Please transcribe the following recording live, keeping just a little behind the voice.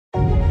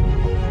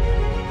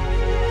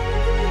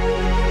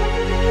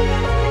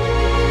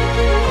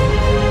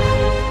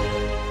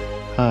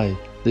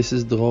This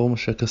is Dror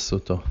Moshe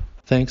Kasuto.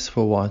 Thanks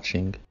for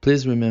watching.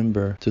 Please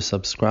remember to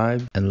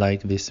subscribe and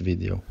like this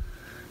video.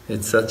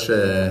 It's such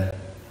a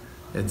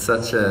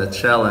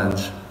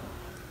challenge.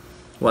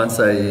 Once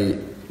I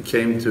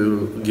came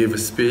to give a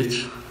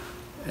speech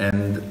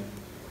and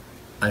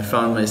I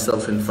found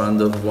myself in front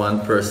of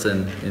one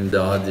person in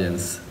the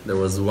audience. There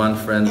was one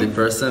friendly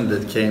person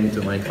that came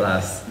to my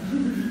class.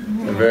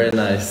 Very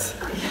nice.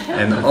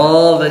 And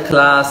all the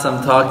class,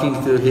 I'm talking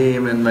to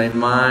him and my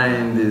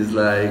mind is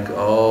like,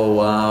 oh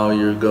wow,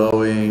 you're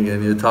going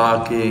and you're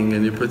talking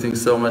and you're putting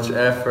so much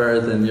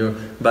effort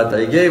but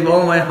I gave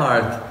all my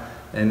heart.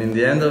 And in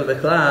the end of the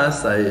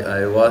class,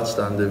 I watched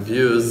on the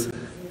views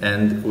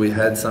and we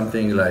had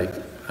something like,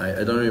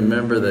 I don't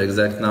remember the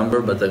exact number,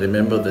 but I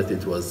remember that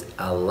it was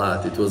a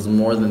lot. It was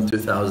more than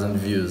 2,000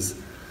 views.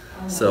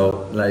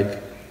 So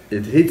like,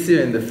 it hits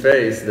you in the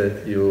face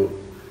that you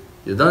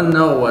don't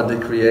know what the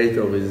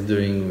Creator is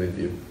doing with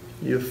you.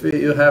 You feel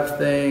you have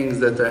things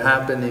that are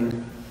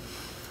happening.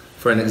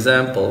 For an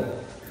example,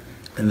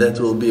 and that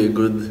will be a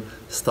good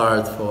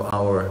start for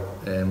our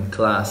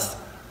class.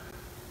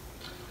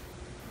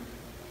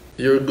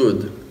 You're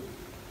good.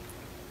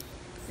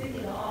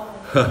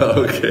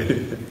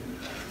 Okay.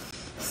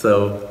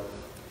 So,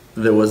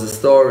 there was a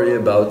story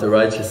about a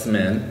righteous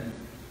man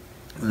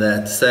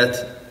that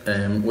sat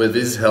with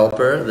his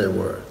helper. They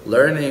were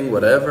learning,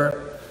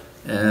 whatever.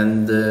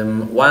 And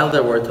while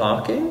they were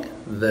talking,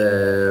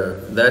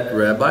 that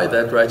rabbi,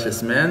 that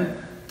righteous man,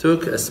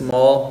 took a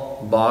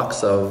small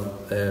box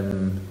of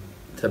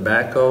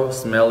tobacco,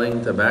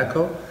 smelling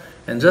tobacco,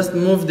 and just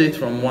moved it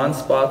from one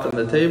spot on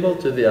the table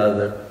to the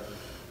other.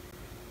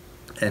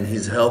 And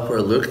his helper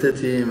looked at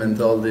him and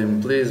told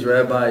him, please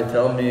Rabbi,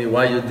 tell me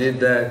why you did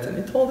that. And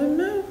he told him,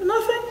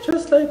 nothing,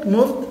 just like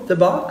moved the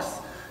box.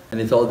 And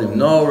he told him,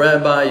 no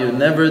Rabbi, you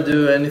never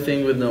do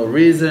anything with no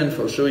reason.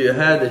 For sure you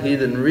had a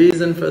hidden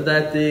reason for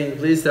that thing.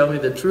 Please tell me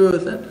the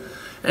truth.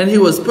 And he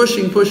was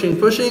pushing.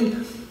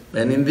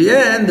 And in the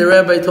end, the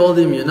Rabbi told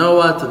him, you know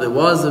what, there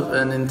was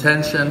an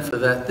intention for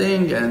that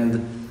thing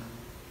and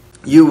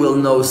you will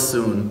know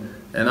soon.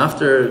 And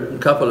after a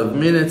couple of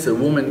minutes, a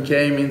woman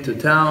came into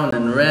town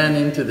and ran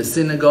into the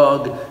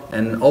synagogue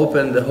and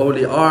opened the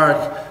Holy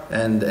Ark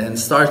and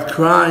started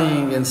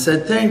crying and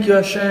said, thank you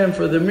Hashem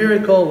for the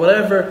miracle,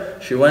 whatever.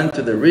 She went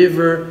to the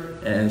river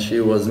and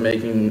she was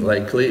making,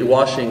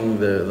 washing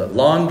the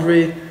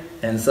laundry,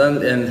 and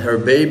her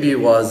baby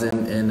was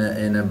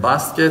in a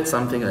basket,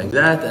 something like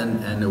that,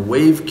 and a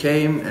wave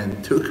came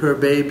and took her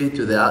baby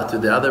to the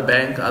other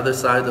bank, other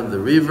side of the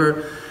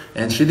river.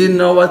 And she didn't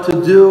know what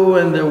to do,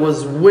 and there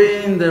was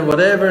wind and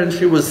whatever, and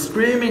she was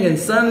screaming, and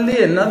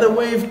suddenly another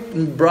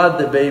wave brought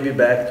the baby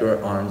back to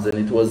her arms, and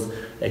it was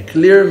a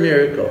clear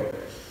miracle.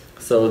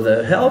 So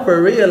the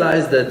helper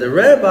realized that the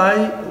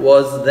rabbi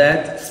was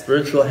that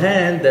spiritual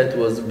hand that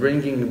was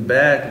delivering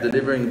back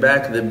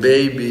the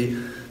baby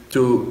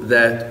to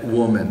that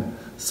woman.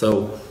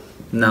 So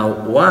now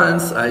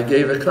once I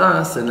gave a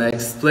class and I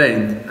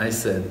explained, I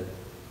said,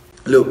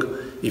 look,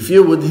 if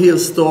you would hear a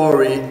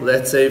story,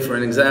 let's say for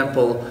an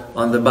example,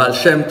 on the Baal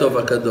Shem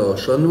Tov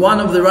HaKadosh, on one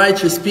of the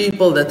righteous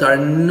people that are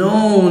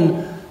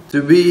known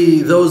to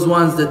be those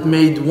ones that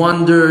made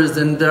wonders,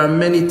 and there are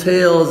many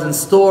tales and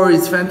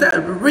stories,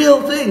 fantastic,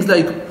 real things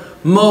like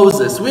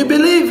Moses. We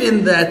believe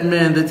in that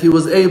man, that he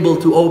was able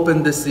to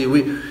open the sea.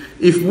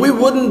 If we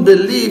wouldn't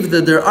believe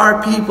that there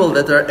are people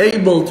that are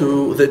able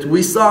to, that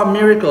we saw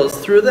miracles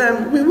through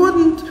them, we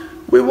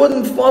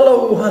wouldn't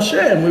follow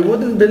Hashem, we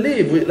wouldn't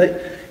believe.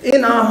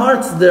 In our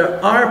hearts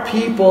there are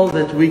people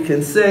that we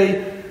can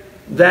say,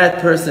 that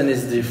person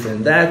is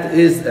different, that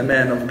is a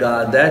man of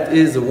God, that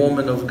is a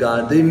woman of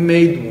God, they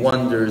made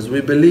wonders, we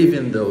believe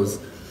in those.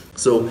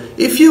 So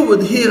if you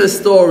would hear a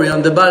story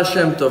on the Baal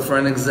Shem Tov, for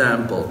an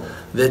example,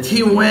 that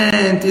he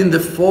went in the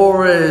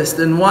forest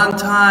and one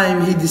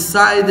time he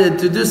decided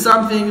to do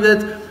something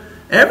that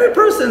every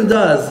person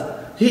does.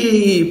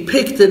 He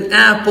picked an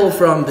apple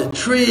from the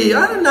tree.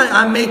 I don't know,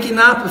 I'm making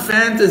up a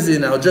fantasy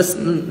now, just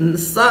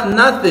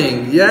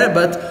nothing, yeah?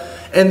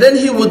 And then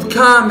he would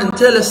come and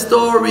tell a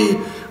story.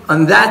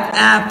 On that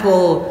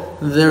apple,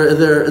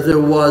 there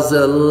was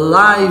a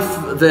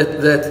life,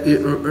 a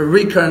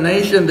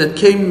reincarnation that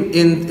came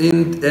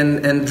in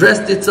and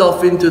dressed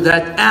itself into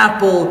that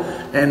apple.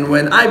 And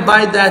when I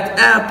bite that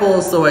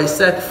apple, so I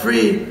set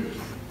free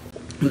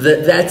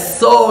that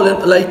soul.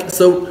 And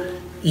so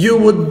you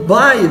would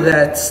buy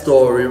that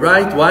story,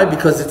 right? Why?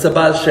 Because it's a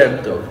Baal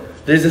Shem Tov.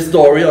 There's a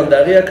story on the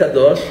Ari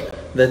HaKadosh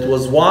that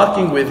was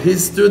walking with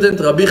his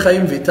student Rabbi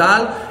Chaim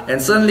Vital, and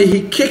suddenly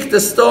he kicked a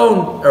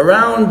stone, a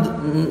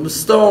round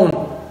stone,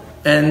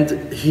 and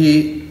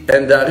the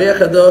Ari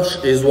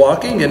HaKadosh is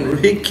walking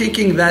and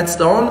kicking that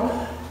stone,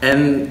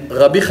 and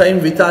Rabbi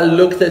Chaim Vital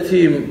looked at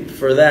him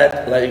for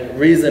that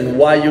reason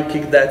why you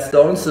kicked that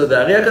stone. So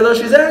the Ari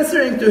HaKadosh is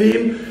answering to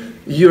him,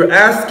 you're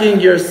asking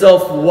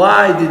yourself,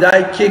 why did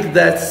I kick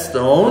that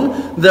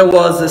stone? There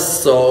was a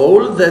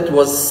soul that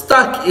was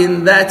stuck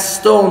in that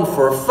stone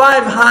for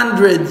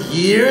 500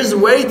 years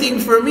waiting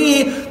for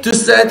me to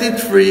set it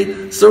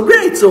free. So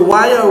great, so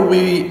why are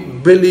we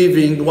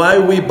believing, why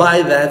we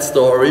buy that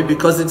story?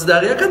 Because it's the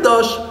Ari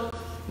Kadosh.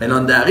 And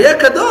on the Ari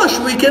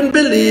Kadosh we can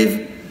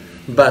believe.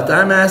 But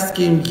I'm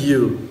asking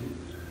you,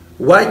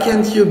 why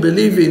can't you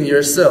believe in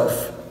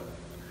yourself?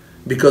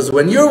 Because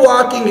when you're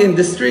walking in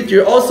the street,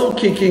 you're also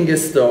kicking a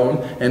stone.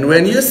 And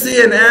when you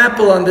see an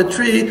apple on the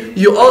tree,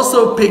 you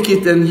also pick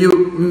it and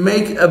you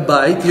make a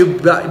bite. You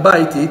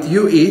bite it,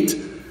 you eat.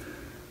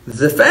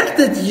 The fact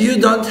that you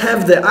don't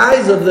have the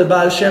eyes of the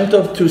Baal Shem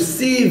Tov to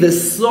see the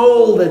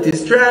soul that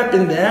is trapped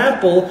in the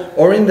apple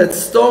or in that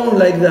stone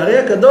like the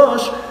Ari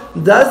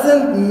Kadosh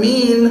doesn't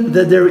mean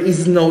that there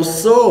is no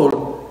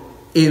soul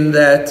in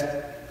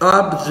that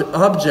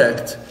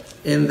object,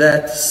 in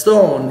that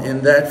stone,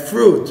 in that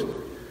fruit.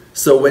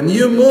 So when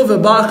you move a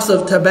box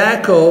of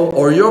tobacco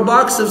or your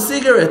box of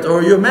cigarette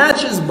or your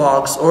matches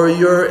box or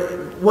your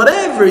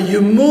whatever,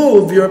 you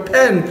move your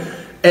pen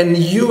and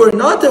you are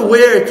not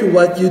aware to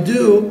what you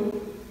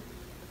do,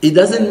 it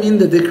doesn't mean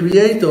that the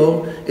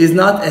Creator is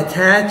not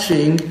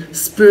attaching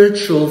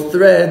spiritual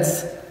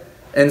threads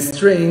and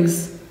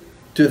strings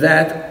to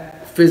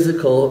that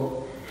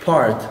physical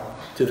part,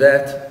 to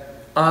that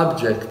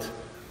object,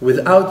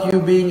 without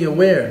you being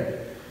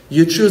aware.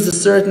 You choose a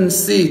certain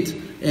seat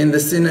in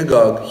the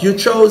synagogue. You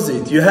chose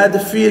it. You had the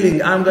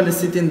feeling, I'm going to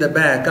sit in the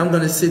back, I'm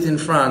going to sit in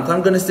front,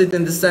 I'm going to sit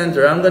in the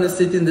center, I'm going to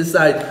sit in the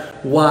side.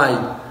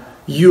 Why?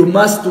 You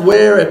must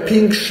wear a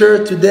pink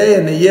shirt today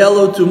and a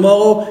yellow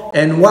tomorrow.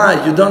 And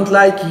why? You don't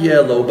like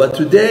yellow, but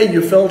today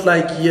you felt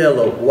like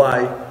yellow.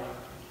 Why?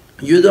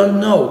 You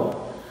don't know.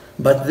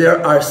 But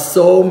there are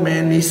so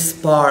many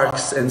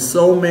sparks and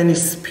so many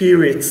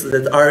spirits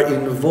that are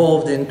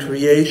involved in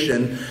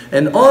creation.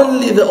 And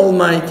only the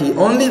Almighty,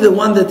 only the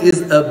one that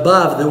is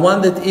above, the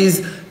one that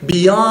is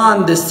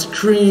beyond the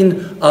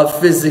screen of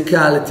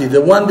physicality, the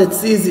one that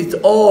sees it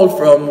all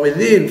from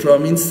within,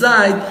 from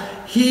inside,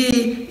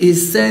 He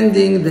is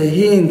sending the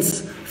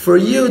hints. For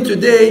you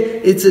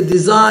today, it's a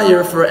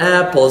desire for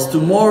apples.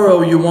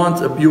 Tomorrow you want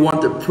a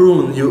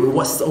prune.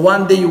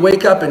 One day you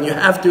wake up and you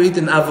have to eat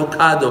an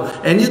avocado.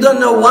 And you don't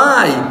know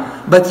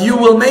why. But you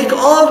will make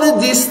all the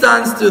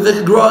distance to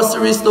the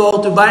grocery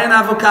store to buy an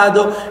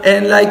avocado.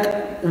 And like,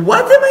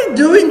 what am I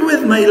doing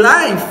with my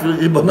life?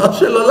 Ribono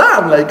shel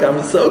olam, like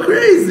I'm so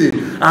crazy.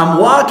 I'm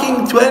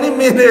walking 20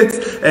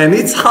 minutes and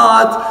it's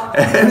hot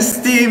and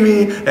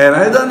steamy and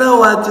I don't know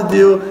what to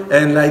do.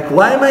 And like,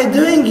 why am I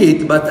doing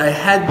it? But I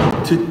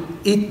had to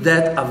eat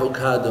that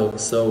avocado.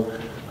 So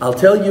I'll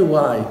tell you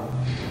why.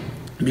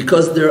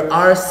 Because there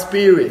are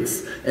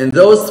spirits and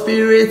those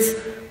spirits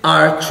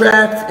are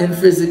trapped in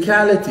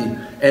physicality.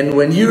 And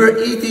when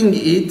you're eating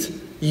it,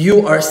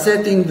 you are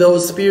setting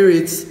those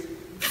spirits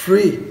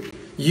free.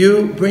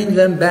 You bring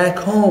them back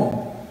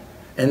home.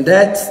 And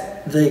that's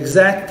the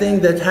exact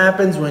thing that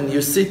happens when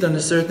you sit on a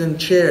certain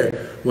chair.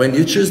 When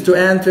you choose to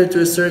enter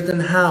to a certain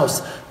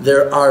house,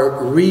 there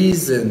are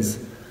reasons.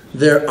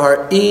 There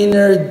are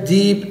inner,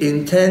 deep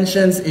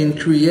intentions in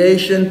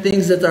creation,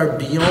 things that are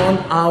beyond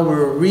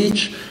our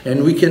reach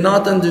and we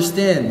cannot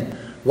understand.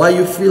 Why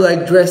you feel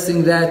like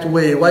dressing that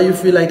way, why you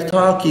feel like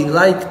talking,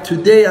 like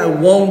today I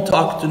won't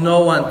talk to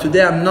no one,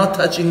 today I'm not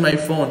touching my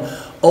phone.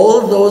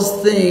 All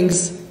those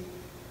things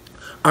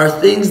are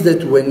things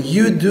that when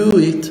you do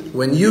it,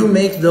 when you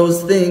make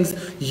those things,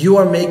 you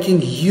are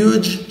making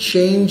huge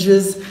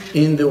changes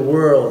in the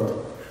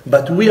world.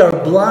 But we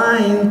are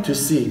blind to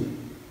see.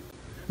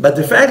 But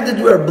the fact that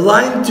we are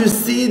blind to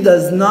see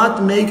does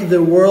not make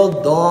the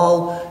world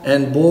dull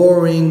and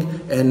boring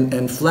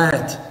and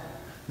flat.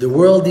 The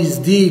world is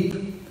deep,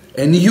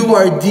 and you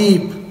are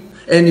deep,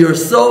 and your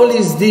soul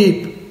is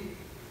deep.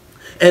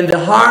 And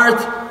the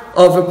heart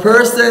of a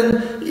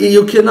person,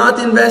 you cannot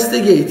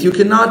investigate, you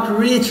cannot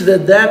reach the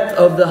depth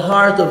of the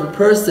heart of a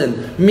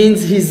person,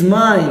 means his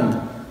mind,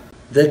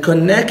 the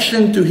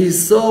connection to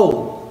his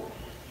soul.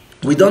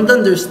 We don't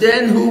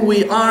understand who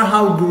we are,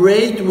 how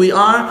great we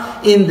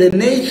are in the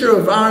nature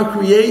of our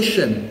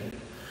creation.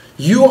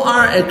 You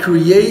are a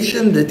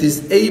creation that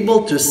is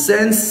able to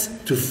sense,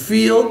 to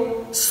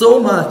feel so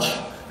much,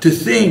 to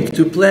think,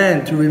 to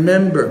plan, to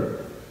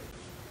remember,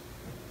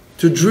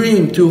 to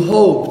dream, to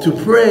hope, to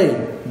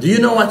pray. Do you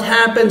know what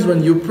happens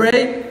when you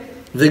pray?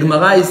 The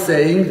Gemara is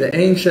saying, the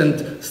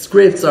ancient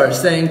scripts are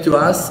saying to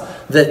us,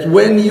 that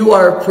when you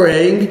are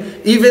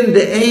praying, even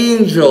the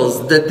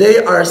angels, that they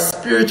are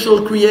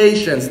spiritual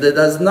creations, that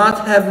does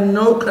not have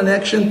no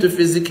connection to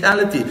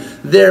physicality.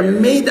 They're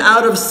made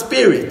out of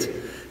spirit.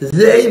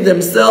 They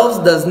themselves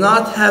does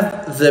not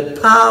have the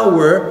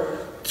power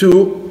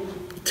to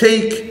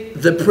take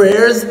the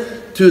prayers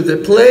to the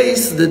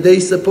place that they're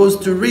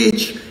supposed to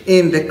reach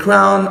in the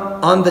crown,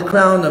 on the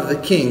crown of the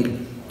king.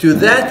 To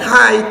that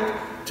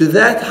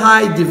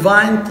high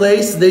divine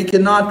place they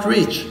cannot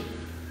reach.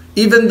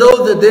 Even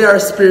though that they are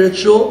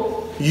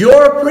spiritual,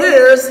 your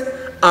prayers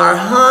are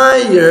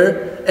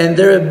higher and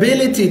their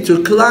ability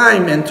to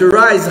climb and to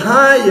rise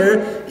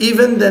higher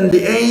even than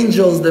the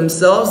angels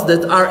themselves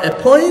that are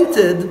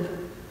appointed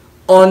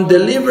on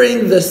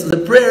delivering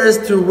the prayers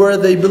to where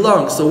they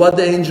belong. So what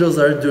the angels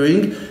are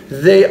doing,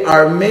 they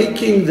are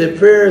making the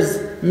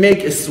prayers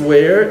make a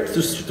swear,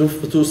 to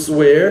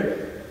swear,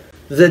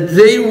 that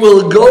they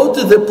will go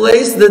to the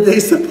place that they're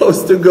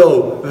supposed to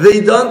go.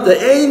 The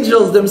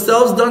angels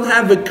themselves don't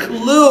have a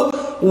clue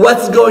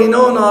what's going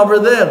on over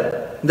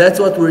there. That's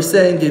what we're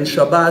saying in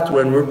Shabbat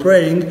when we're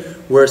praying.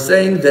 We're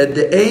saying that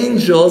the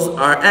angels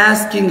are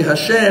asking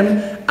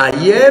Hashem,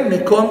 Ayeh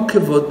mekom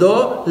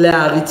kevodo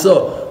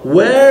le'aritzo.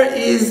 Where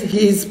is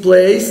His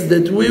place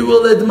that we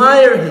will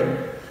admire Him?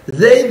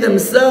 They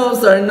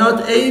themselves are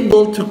not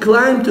able to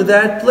climb to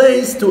that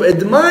place to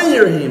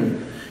admire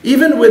Him.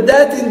 Even with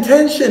that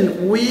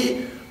intention,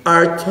 we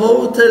are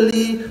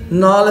totally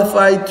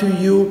nullified to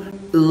you,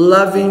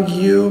 loving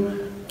you,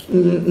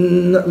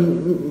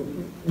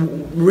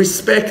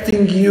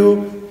 respecting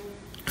you,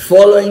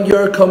 following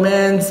your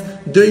commands,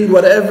 doing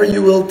whatever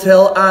you will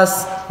tell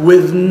us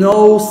with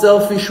no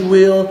selfish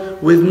will,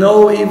 with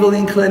no evil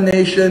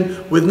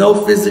inclination, with no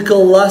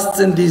physical lusts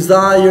and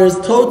desires,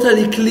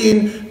 totally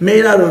clean,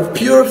 made out of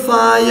pure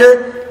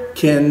fire,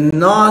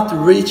 cannot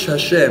reach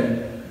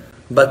Hashem.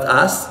 But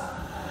us,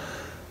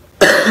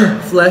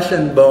 flesh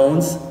and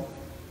bones,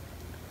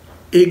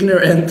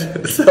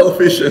 ignorant,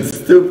 selfish and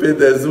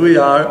stupid as we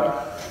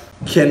are,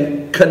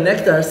 can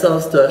connect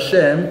ourselves to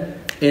Hashem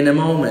in a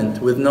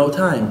moment, with no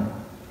time,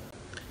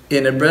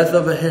 in a breath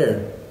of a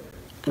hair,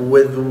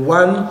 with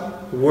one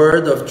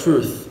word of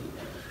truth.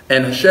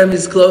 And Hashem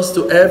is close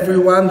to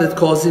everyone that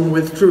calls Him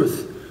with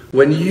truth.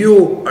 When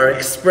you are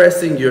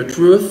expressing your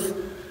truth,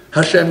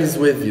 Hashem is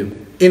with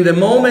you. In the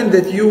moment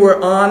that you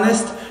were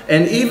honest,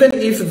 and even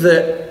if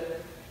the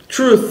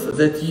truth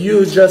that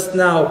you just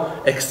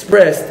now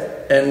expressed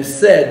and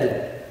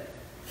said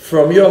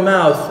from your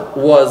mouth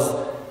was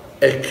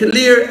a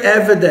clear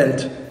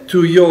evidence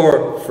to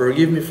your,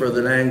 forgive me for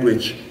the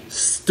language,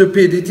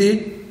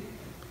 stupidity,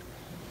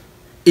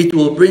 it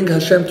will bring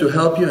Hashem to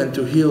help you and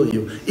to heal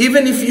you.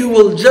 Even if you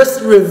will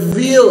just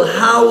reveal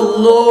how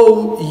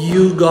low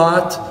you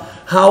got,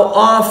 how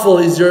awful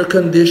is your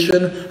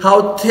condition,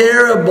 how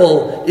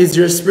terrible is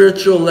your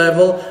spiritual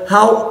level,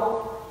 how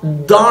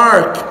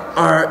dark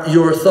are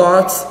your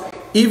thoughts,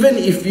 even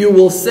if you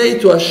will say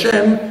to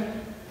Hashem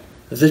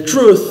the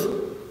truth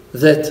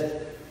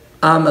that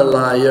I'm a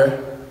liar,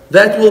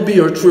 that will be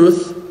your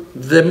truth,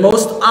 the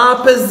most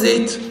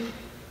opposite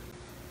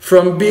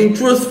from being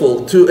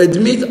truthful. To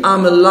admit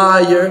I'm a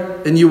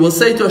liar, and you will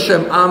say to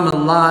Hashem, I'm a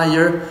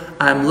liar,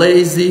 I'm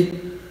lazy,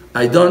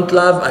 I don't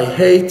love, I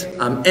hate,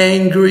 I'm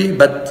angry,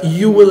 but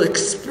you will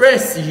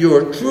express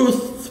your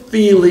truth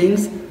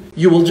feelings.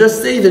 You will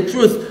just say the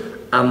truth.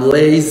 I'm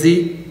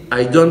lazy,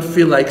 I don't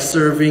feel like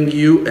serving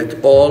you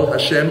at all,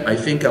 Hashem. I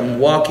think I'm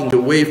walking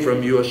away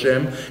from you,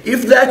 Hashem.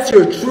 If that's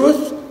your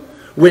truth,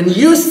 when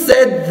you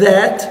said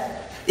that,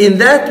 in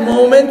that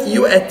moment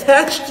you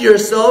attached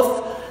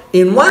yourself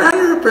in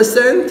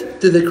 100%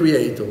 to the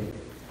Creator.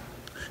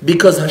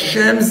 Because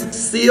Hashem's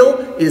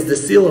seal is the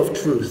seal of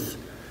truth.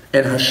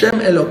 And Hashem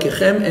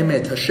Elokechem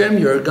Emet, Hashem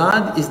your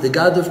God is the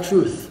God of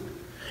truth.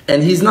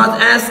 And He's not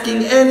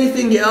asking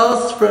anything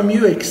else from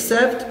you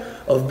except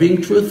of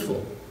being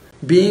truthful.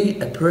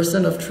 Being a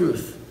person of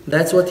truth.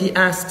 That's what He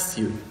asks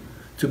you.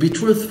 To be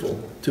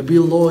truthful, to be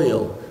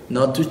loyal,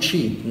 not to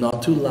cheat,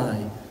 not to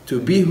lie. To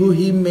be who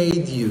He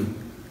made you.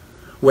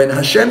 When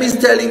Hashem is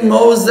telling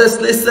Moses,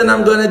 listen,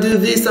 I'm going to do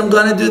this, I'm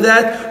going to do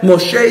that,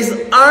 Moshe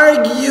is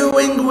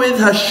arguing with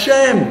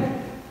Hashem.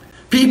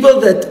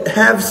 People that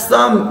have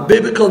some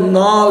biblical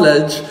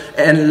knowledge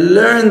and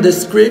learn the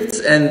scripts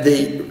and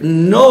they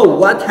know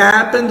what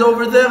happened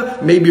over there,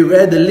 maybe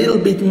read a little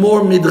bit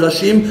more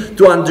midrashim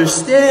to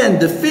understand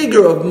the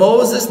figure of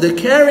Moses, the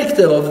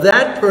character of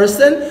that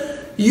person,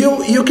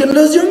 you can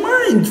lose your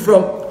mind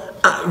from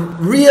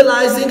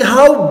realizing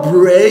how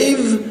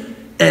brave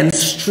and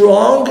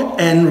strong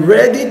and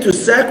ready to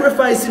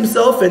sacrifice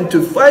himself and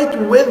to fight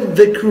with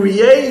the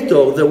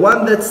Creator, the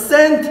one that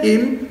sent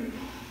him,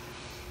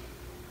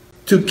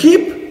 to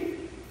keep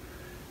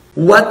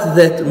what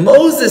that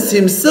Moses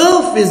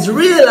himself is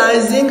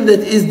realizing that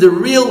is the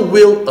real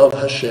will of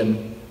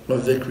Hashem,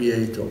 of the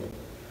Creator.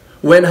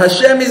 When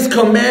Hashem is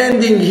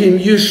commanding him,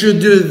 you should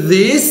do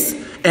this,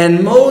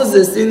 and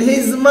Moses in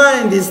his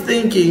mind is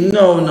thinking,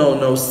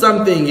 no,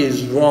 something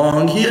is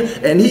wrong here.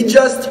 And he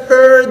just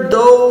heard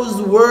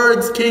those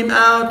words came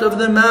out of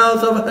the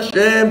mouth of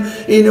Hashem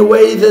in a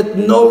way that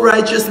no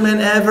righteous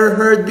man ever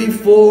heard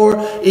before,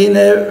 in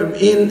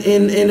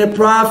a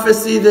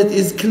prophecy that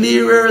is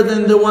clearer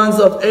than the ones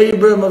of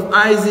Abraham, of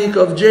Isaac,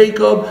 of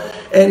Jacob.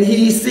 And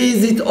he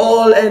sees it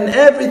all and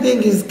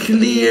everything is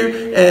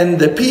clear, and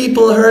the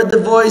people heard the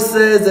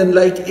voices, and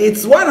like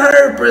it's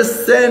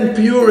 100%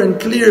 pure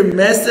and clear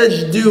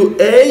message, do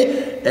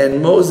A.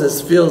 And Moses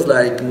feels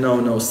like,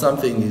 no,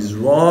 something is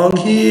wrong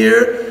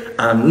here,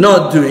 I'm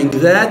not doing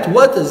that.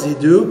 What does he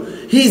do?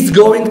 He's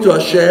going to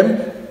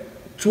Hashem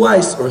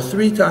twice or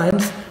three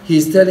times.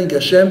 He's telling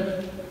Hashem,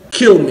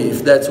 kill me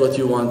if that's what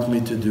you want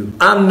me to do.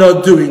 I'm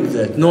not doing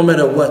that, no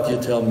matter what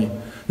you tell me.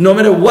 No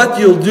matter what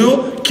you'll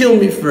do, kill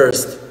me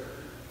first.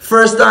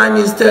 First time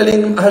he's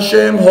telling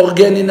Hashem,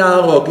 Horgeni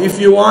na'arog. If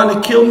you want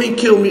to kill me,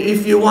 kill me.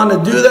 If you want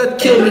to do that,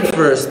 kill me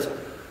first.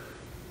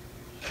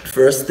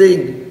 First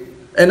thing.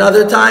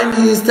 Another time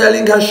he is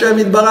telling Hashem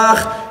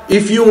Yitbarach,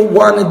 if you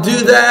want to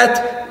do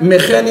that,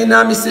 Mecheni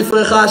na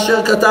misifrecha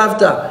asher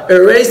katavta.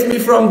 Erase me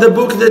from the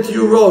book that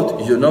you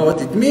wrote. You know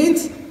what it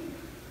means?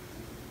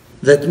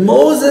 That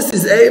Moses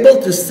is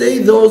able to say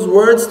those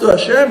words to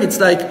Hashem. It's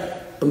like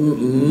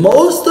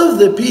most of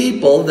the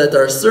people that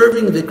are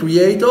serving the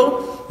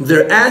Creator,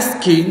 they're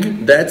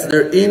asking, that's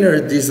their inner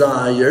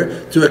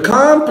desire, to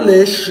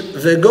accomplish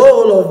the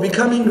goal of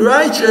becoming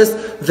righteous,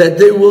 that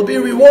they will be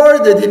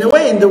rewarded in a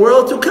way in the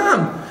world to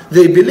come.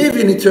 They believe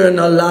in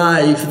eternal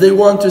life. They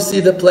want to see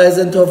the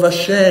pleasant of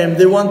Hashem.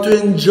 They want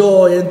to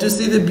enjoy and to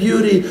see the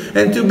beauty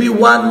and to be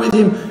one with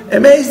Him.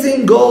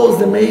 Amazing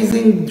goals,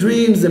 amazing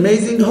dreams,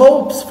 amazing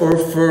hopes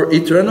for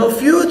eternal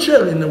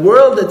future in a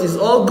world that is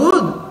all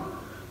good.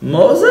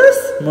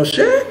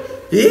 Moshe,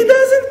 he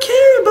doesn't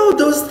care about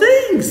those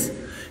things.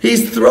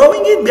 He's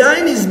throwing it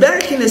behind his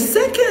back in a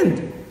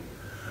second.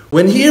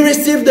 When he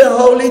received the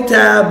holy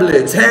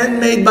tablets,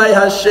 handmade by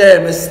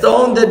Hashem, a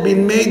stone that had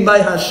been made by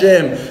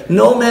Hashem,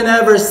 no man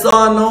ever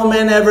saw, no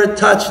man ever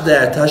touched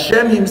that.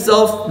 Hashem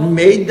himself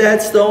made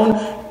that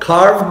stone,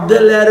 carved the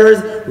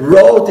letters,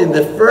 wrote in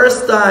the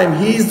first time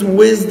His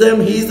wisdom,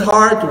 His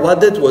heart,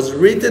 what that was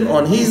written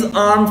on His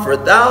arm for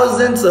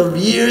thousands of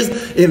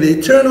years in the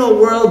eternal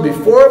world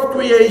before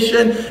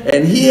creation,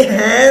 and He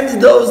hands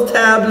those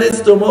tablets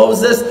to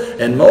Moses,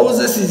 and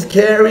Moses is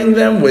carrying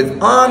them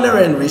with honor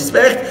and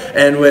respect.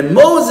 And when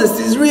Moses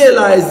is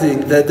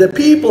realizing that the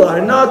people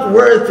are not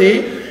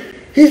worthy,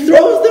 he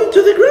throws them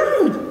to the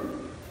ground.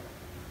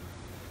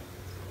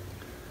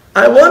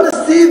 I want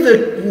to see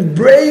the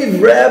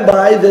brave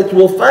rabbi that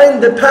will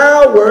find the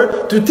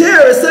power to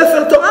tear a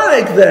Sefer Torah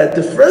like that.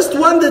 The first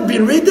one that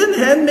been written,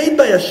 handmade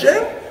by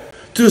Hashem,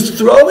 to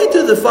throw it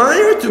to the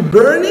fire, to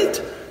burn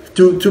it,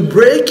 to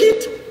break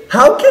it.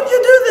 How can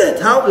you do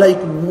that? How, like,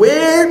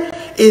 where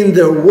in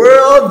the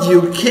world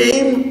you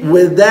came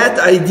with that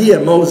idea,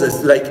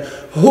 Moses? Like,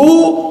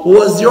 who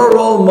was your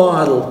role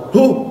model?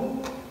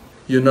 Who?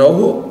 You know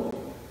who?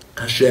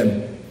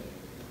 Hashem,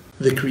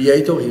 the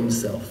Creator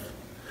Himself.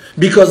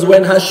 Because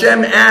when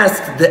Hashem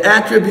asked the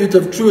attribute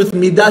of truth,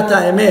 midat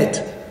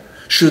ha'emet,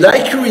 should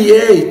I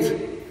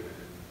create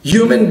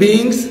human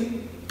beings,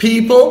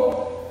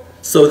 people?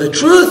 So the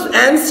truth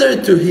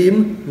answered to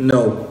him,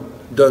 no,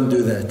 don't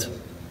do that.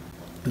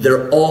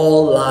 They're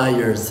all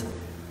liars.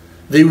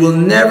 They will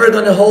never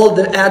going to hold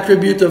the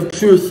attribute of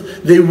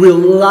truth. They will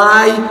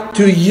lie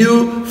to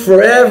you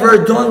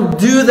forever. Don't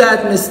do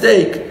that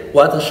mistake.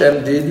 What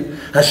Hashem did?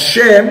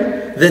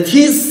 Hashem, that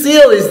His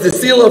seal is the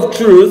seal of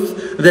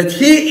truth, that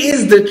He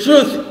is the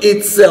truth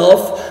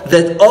itself,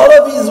 that all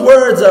of His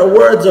words are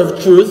words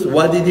of truth.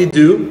 What did He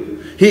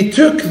do? He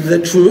took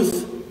the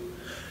truth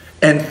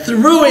and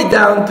threw it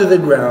down to the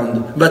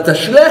ground. But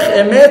Tashlech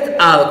emet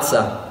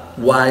arza.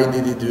 Why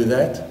did He do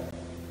that?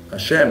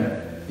 Hashem,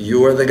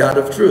 you are the God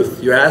of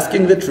truth. You're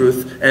asking the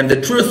truth, and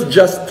the truth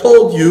just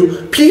told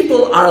you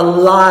people are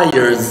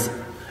liars.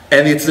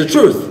 And it's the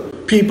truth.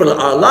 People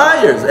are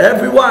liars.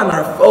 Everyone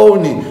are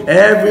phony.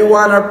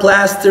 Everyone are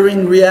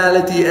plastering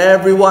reality.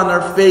 Everyone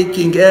are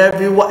faking.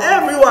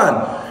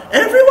 Everyone.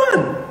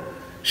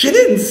 She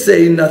didn't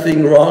say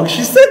nothing wrong.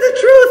 She said the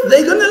truth.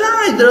 They're gonna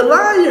lie. They're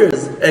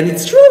liars. And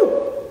it's true.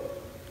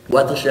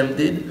 What Hashem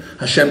did?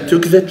 Hashem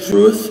took the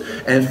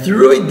truth and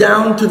threw it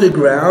down to the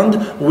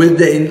ground with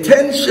the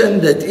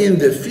intention that in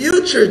the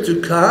future to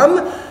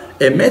come,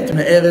 emet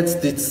me'eretz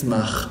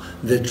titzmach,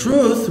 the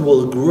truth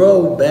will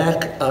grow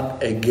back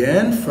up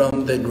again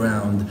from the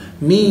ground.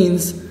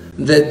 Means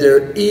that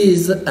there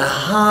is a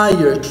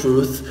higher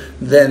truth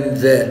than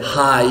the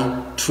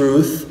high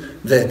truth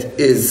that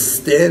is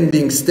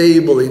standing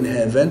stable in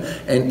heaven,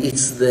 and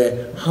it's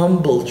the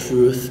humble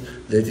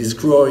truth that is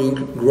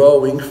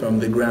growing from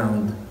the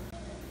ground.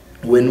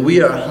 When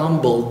we are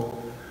humbled,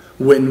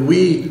 when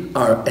we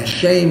are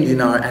ashamed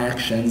in our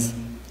actions,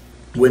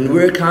 when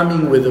we're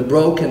coming with a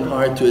broken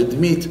heart to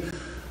admit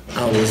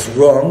I was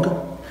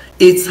wrong,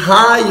 it's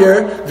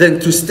higher than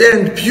to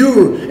stand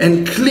pure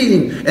and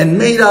clean and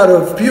made out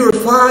of pure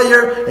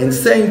fire and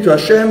saying to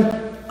Hashem,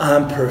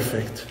 I'm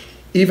perfect.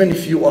 Even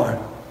if you are.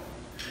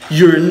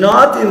 You're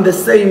not in the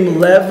same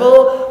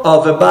level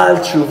of a Baal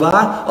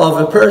Tshuva, of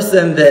a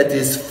person that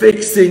is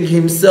fixing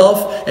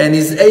himself and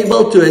is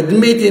able to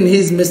admit in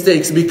his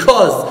mistakes,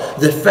 because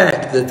the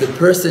fact that the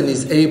person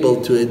is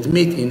able to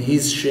admit in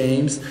his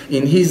shames,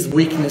 in his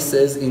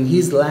weaknesses, in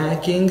his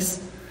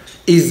lackings,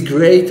 is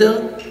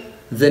greater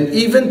than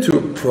even to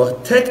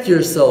protect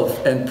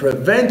yourself and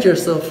prevent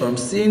yourself from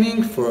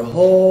sinning for a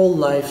whole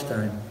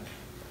lifetime.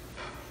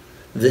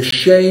 The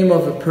shame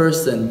of a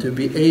person to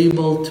be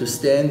able to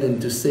stand and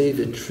to say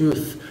the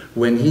truth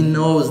when he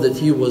knows that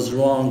he was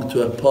wrong,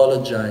 to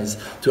apologize,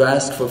 to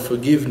ask for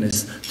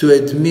forgiveness, to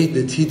admit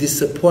that he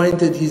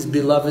disappointed his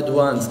beloved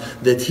ones,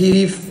 that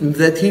he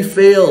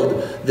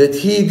failed, that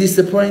he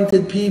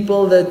disappointed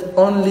people that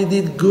only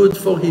did good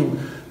for him.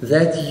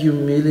 That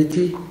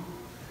humility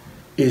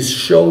is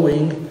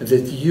showing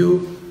that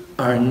you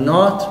are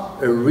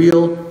not a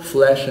real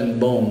flesh and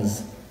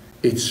bones.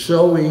 It's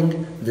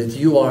showing that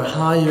you are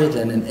higher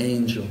than an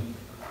angel.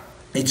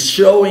 It's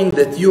showing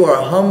that you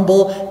are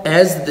humble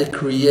as the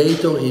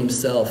Creator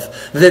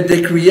Himself. That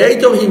the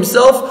Creator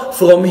Himself,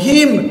 from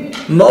Him,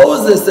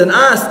 Moses and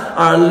us,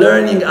 are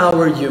learning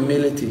our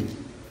humility.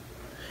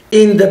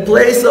 In the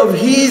place of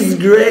His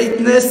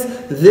greatness,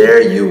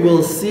 there you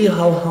will see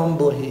how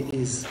humble He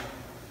is.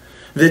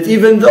 That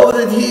even though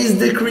that He is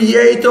the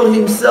Creator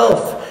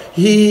Himself,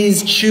 He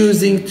is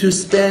choosing to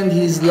spend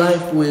His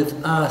life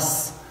with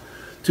us.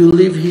 To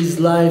live His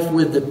life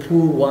with the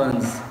poor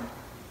ones,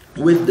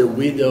 with the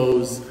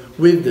widows,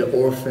 with the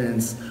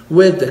orphans,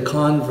 with the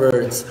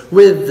converts,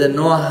 with the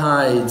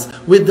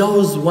Noahides, with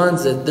those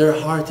ones that their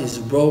heart is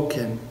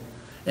broken.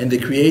 And the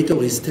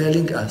Creator is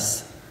telling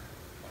us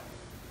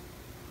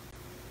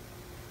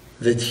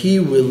that He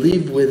will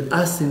live with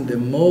us in the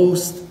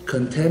most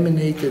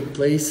contaminated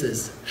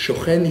places.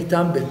 Shochen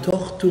itam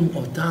betoch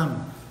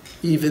tum'otam.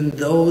 Even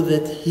though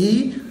that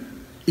He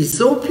is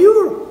so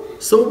pure,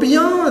 so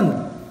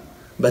beyond.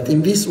 But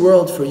in this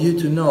world, for you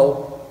to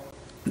know,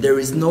 there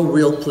is no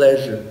real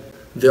pleasure.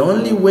 The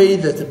only way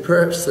that a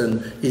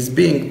person is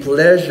being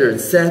pleasured,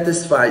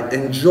 satisfied,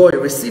 enjoy,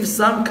 receive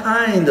some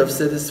kind of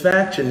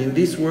satisfaction in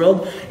this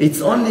world,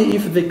 it's only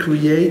if the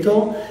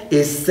Creator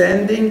is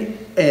sending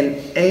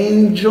an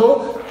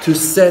angel to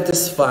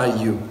satisfy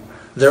you.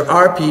 There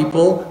are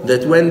people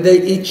that when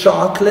they eat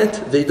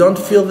chocolate, they don't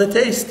feel the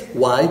taste.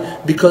 Why?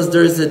 Because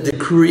there is a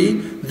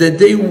decree that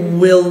they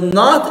will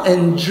not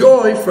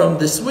enjoy from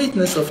the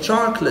sweetness of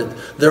chocolate.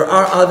 There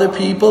are other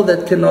people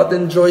that cannot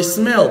enjoy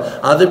smell.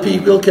 Other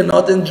people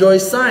cannot enjoy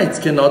sights,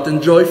 cannot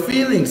enjoy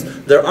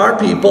feelings. There are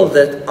people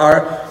that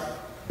are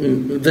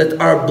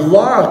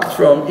blocked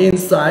from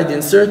inside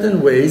in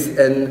certain ways,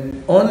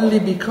 and only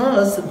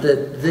because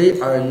that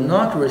they are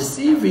not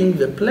receiving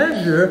the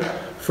pleasure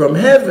from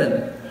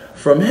heaven.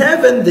 From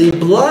heaven, they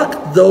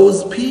block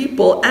those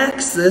people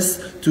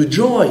access to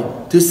joy,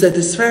 to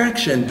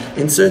satisfaction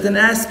in certain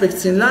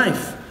aspects in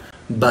life.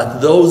 But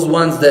those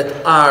ones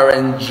that are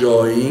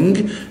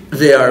enjoying,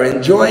 they are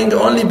enjoying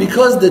only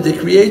because that the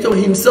Creator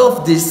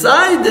Himself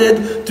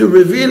decided to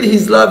reveal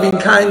His loving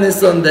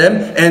kindness on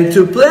them and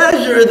to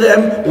pleasure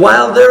them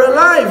while they're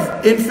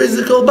alive in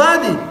physical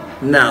body.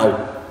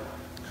 Now,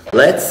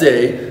 let's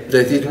say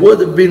that it would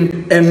have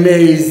been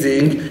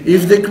amazing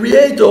if the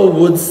Creator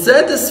would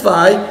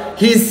satisfy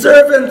His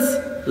servants.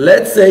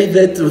 Let's say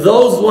that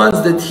those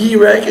ones that He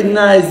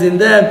recognized in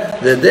them,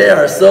 that they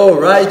are so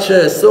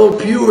righteous, so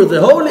pure,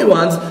 the holy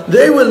ones,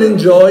 they will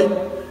enjoy.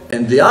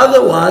 And the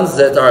other ones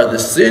that are the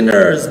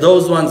sinners,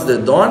 those ones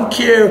that don't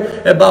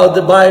care about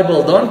the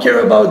Bible, don't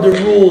care about the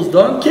rules,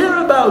 don't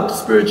care about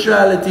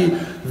spirituality,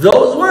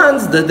 those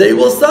ones that they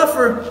will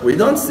suffer. We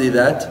don't see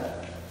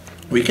that.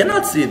 We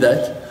cannot see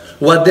that.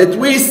 What that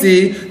we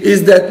see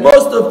is that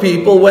most of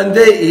people, when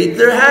they eat,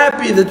 they're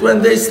happy. That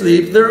when they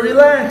sleep, they're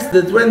relaxed.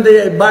 That when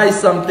they buy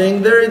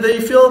something,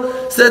 they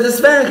feel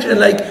satisfaction.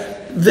 Like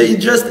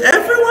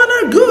everyone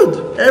are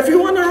good.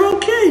 Everyone are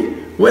okay.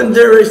 When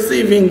they're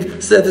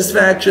receiving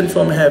satisfaction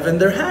from heaven,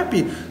 they're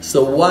happy.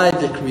 So why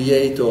the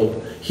Creator?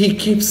 He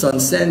keeps on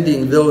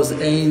sending those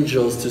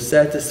angels to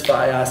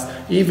satisfy us,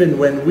 even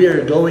when we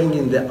are going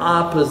in the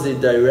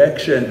opposite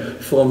direction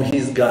from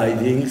His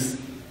guidings.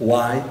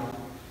 Why?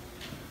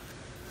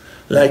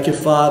 Like a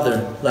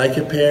father, like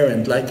a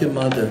parent, like a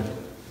mother,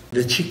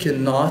 that she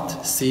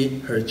cannot see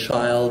her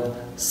child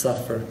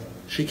suffer.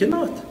 She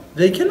cannot.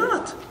 They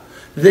cannot.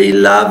 They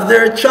love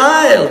their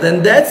child,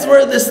 and that's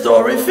where the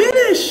story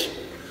finishes.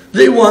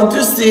 They want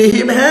to see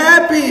him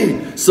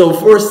happy. So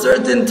for a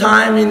certain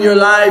time in your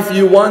life,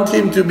 you want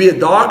him to be a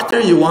doctor,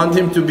 you want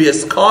him to be a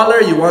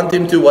scholar, you want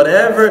him to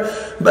whatever.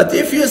 But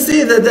if you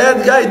see that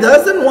that guy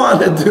doesn't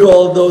want to do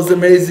all those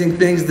amazing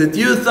things that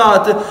you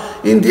thought,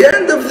 in the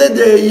end of the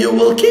day, you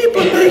will keep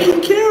on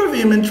taking care of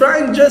him and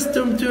trying just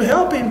to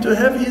help him to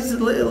have his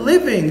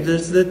living.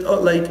 There's that,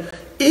 like,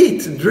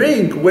 eat,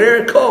 drink,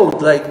 wear a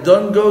coat, like,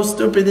 don't go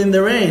stupid in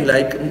the rain,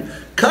 like,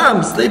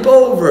 come, sleep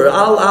over,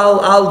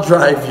 I'll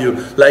drive you.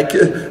 Like,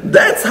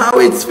 that's how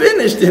it's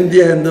finished in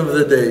the end of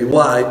the day.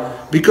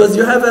 Why? Because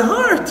you have a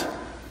heart.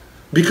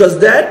 Because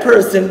that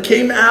person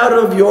came out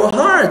of your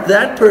heart.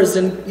 That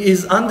person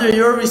is under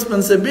your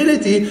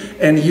responsibility,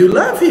 and you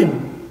love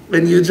him.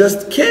 And you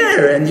just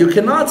care, and you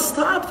cannot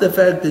stop the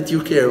fact that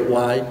you care.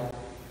 Why?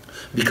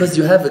 Because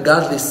you have a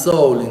godly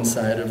soul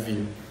inside of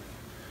you.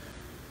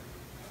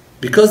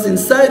 Because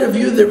inside of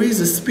you there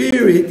is a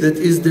spirit that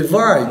is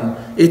divine.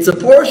 It's a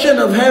portion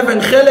of heaven,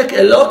 chelek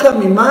eloka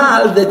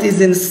mimal, that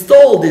is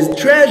installed, is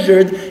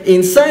treasured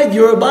inside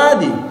your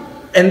body.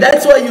 And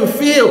that's why you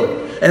feel,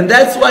 and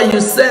that's why you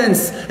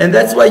sense, and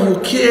that's why you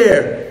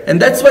care,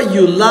 and that's why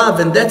you love,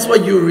 and that's why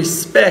you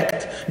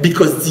respect.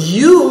 Because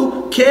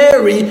you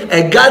carry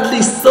a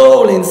godly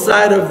soul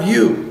inside of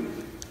you.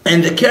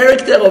 And the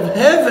character of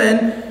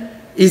heaven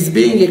is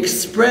being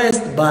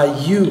expressed by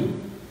you.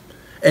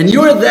 And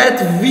you are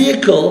that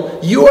vehicle,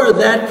 you are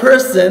that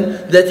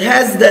person that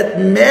has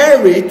that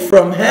merit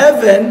from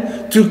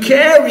heaven to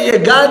carry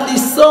a godly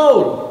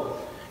soul.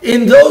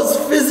 in those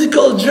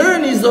physical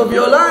journeys of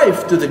your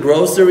life, to the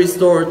grocery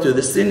store, to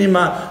the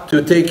cinema,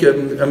 to take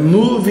a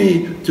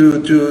movie,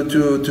 to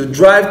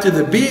drive to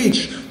the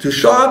beach, to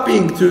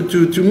shopping,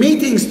 to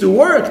meetings, to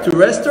work, to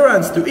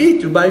restaurants, to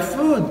eat, to buy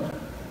food,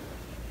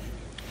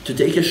 to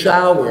take a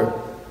shower.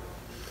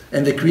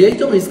 And the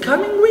Creator is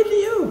coming with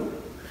you.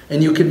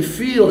 And you can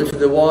feel if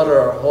the water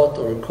are hot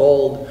or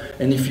cold,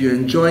 and if you're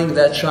enjoying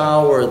that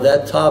shower,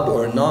 that tub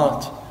or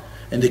not.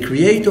 And the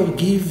Creator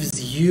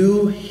gives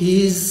you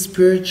His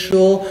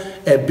spiritual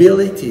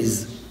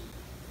abilities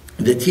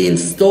that He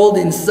installed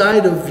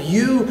inside of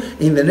you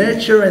in the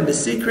nature and the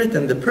secret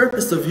and the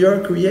purpose of your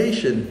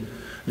creation.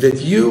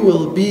 That you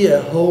will be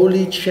a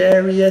holy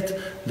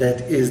chariot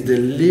that is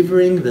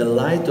delivering the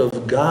light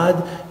of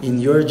God in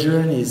your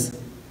journeys.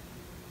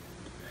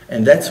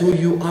 And that's who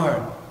you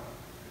are.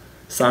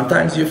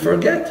 Sometimes you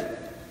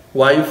forget.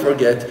 Why you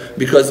forget?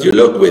 Because you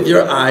look with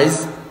your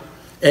eyes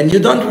and you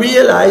don't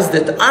realize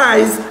that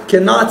eyes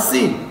cannot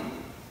see.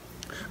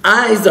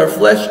 Eyes are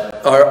flesh,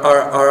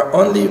 are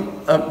only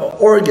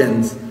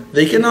organs.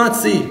 They cannot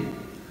see.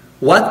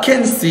 What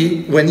can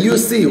see? When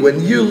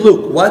you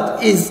look,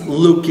 what is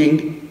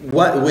looking?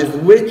 With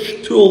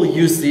which tool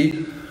you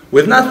see?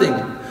 With nothing.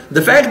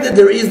 The fact that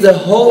there is a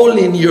hole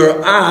in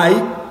your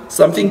eye,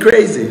 something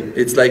crazy.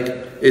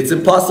 It's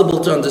impossible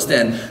to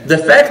understand. The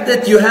fact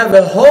that you have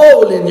a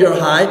hole in your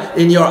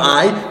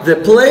eye, the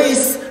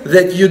place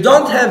that you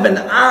don't have an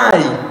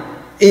eye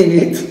in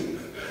it,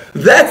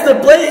 that's the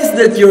place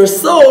that your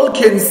soul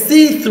can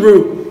see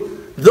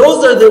through.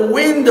 Those are the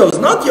windows,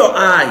 not your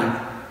eye.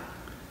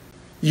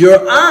 Your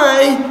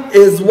eye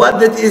is what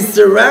that is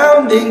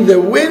surrounding the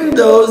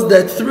windows,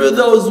 that through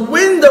those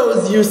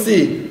windows you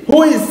see.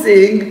 Who is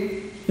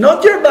seeing?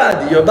 Not your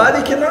body. Your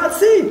body cannot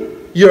see.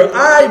 Your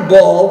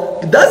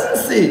eyeball doesn't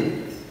see.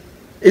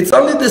 It's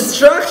only the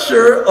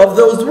structure of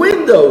those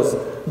windows.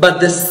 But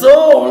the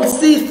soul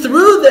sees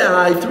through the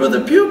eye, through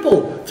the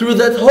pupil, through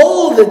that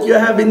hole that you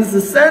have in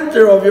the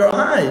center of your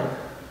eye.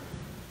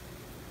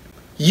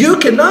 You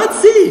cannot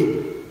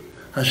see.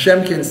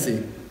 Hashem can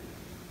see.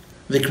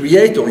 The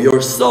Creator,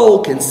 your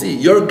soul can see.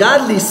 Your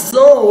godly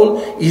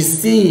soul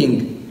is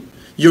seeing.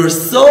 Your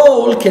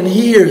soul can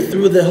hear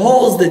through the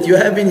holes that you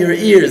have in your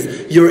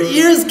ears. Your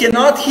ears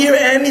cannot hear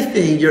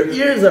anything. Your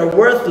ears are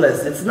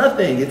worthless. It's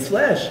nothing. It's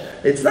flesh.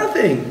 It's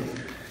nothing.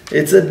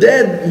 It's a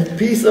dead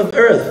piece of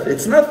earth.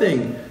 It's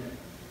nothing.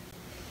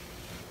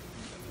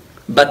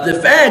 But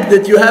the fact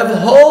that you have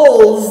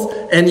holes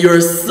and your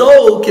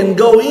soul can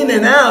go in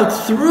and out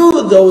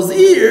through those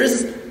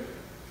ears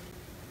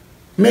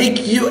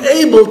make you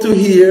able to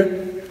hear.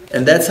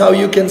 And that's how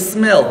you can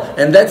smell.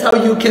 And that's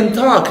how you can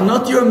talk.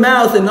 Not your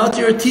mouth and not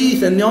your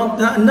teeth and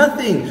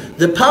nothing.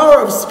 The power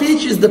of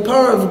speech is the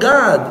power of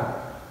God.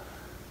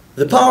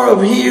 The power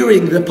of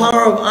hearing, the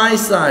power of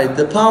eyesight,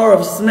 the power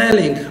of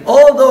smelling,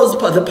 all those,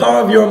 the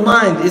power of your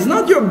mind is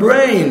not your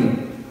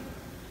brain.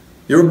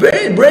 Your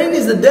brain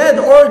is a dead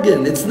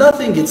organ. It's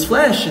nothing. It's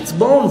flesh. It's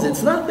bones.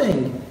 It's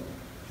nothing.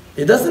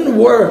 It doesn't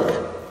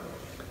work.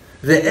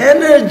 The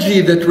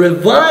energy that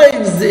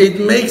revives it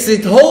makes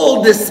it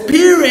hold the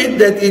spirit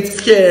that it's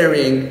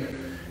carrying.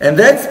 And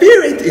that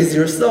spirit is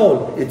your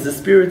soul. It's the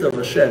spirit of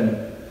Hashem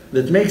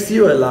that makes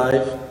you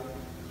alive.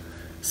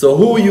 So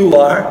who you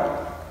are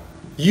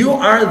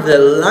the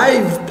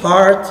live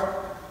part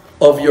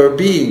of your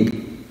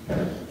being.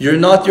 You're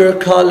not your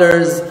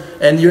colors,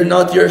 and you're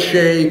not your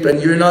shape,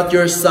 and you're not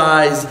your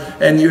size,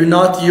 and you're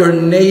not your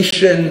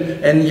nation,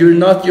 and you're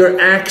not your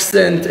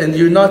accent, and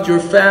you're not your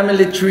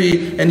family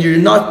tree, and you're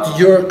not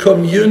your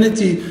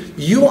community.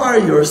 You are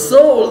your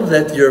soul,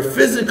 that your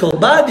physical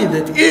body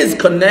that is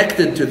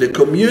connected to the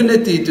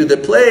community, to the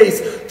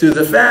place, to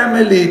the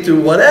family,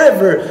 to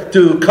whatever,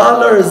 to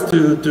colors,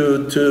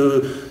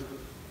 to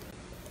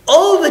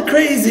all the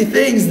crazy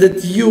things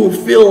that you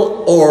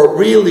feel or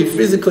really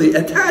physically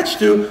attached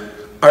to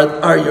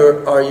are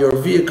your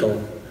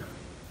vehicle,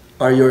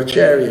 are your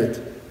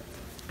chariot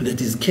that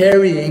is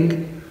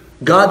carrying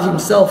God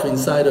Himself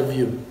inside of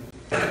you.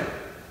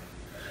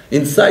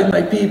 Inside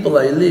my people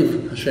I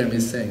live, Hashem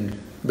is saying.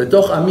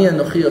 Betoch ami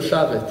anochi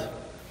yoshavet.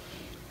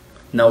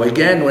 Now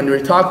again, when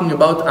we're talking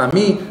about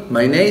Ami,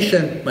 my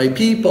nation, my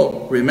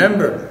people,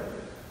 remember,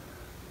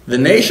 the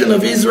nation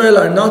of Israel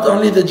are not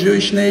only the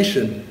Jewish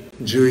nation.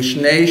 Jewish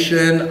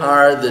nation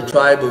are the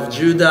tribe of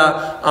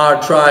Judah,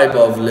 our tribe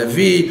of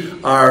Levi,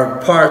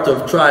 are part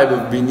of tribe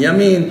of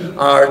Binyamin,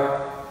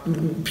 are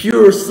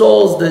pure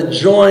souls that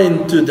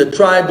join to the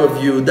tribe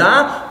of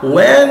Judah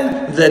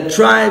when the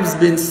tribe's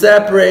been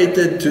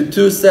separated to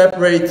two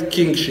separate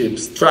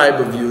kingships,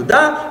 tribe of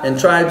Judah and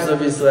tribes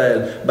of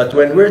Israel. But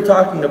when we're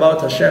talking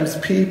about Hashem's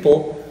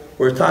people,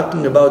 we're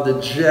talking about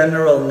the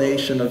general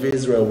nation of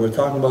Israel. We're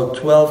talking about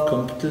 12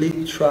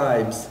 complete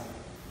tribes.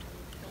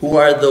 Who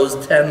are those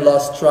 10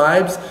 lost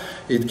tribes?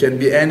 It can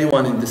be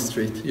anyone in the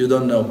street. You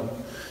don't know.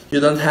 You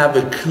don't have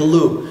a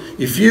clue.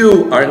 If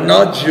you are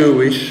not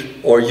Jewish,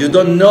 or you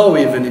don't know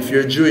even if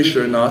you're Jewish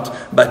or not,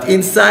 but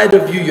inside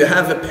of you, you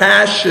have a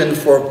passion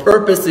for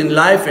purpose in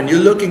life and you're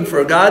looking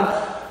for God,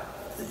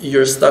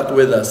 you're stuck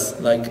with us.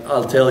 Like,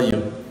 I'll tell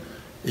you,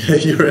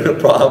 you're in a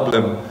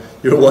problem.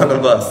 You're one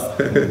of us.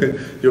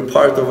 You're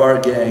part of our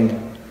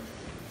gang.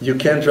 You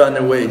can't run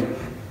away.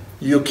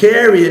 You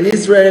carry an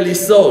Israeli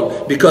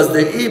soul, because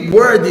the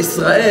word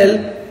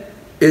Israel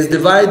is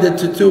divided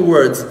to two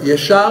words,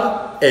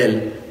 Yeshar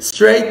El,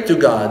 straight to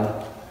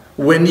God.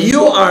 When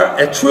you are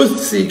a truth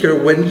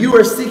seeker, when you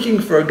are seeking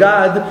for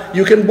God,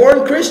 you can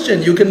born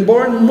Christian, you can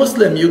born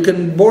Muslim, you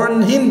can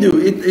born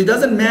Hindu, it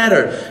doesn't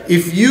matter.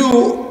 If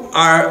you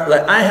are,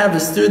 like I have a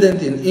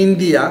student in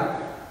India,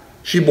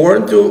 she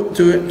born to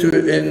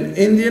an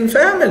Indian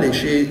family.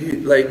 She,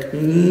 like,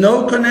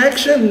 no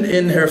connection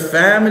in her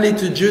family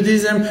to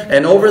Judaism,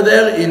 and over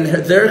there in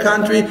their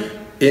country,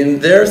 in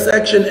their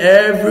section,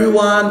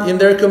 everyone in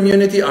their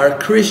community are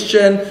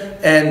Christian,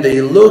 and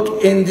they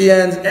look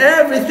Indians.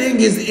 Everything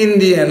is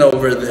Indian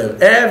over there.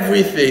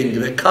 Everything,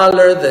 the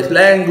color, the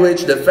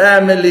language, the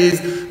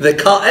families,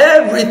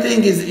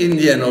 everything is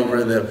Indian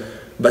over there.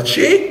 But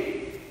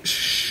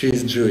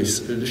she's Jewish.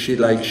 She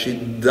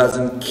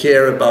doesn't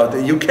care about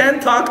it. You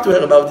can't talk to her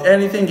about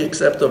anything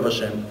except of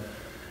Hashem.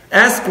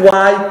 Ask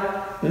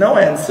why, no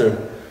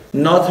answer.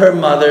 Not her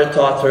mother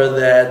taught her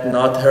that,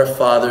 not her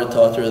father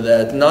taught her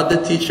that, not the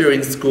teacher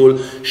in school.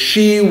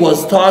 She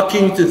was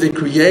talking to the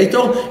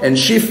Creator, and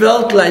she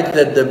felt like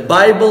that the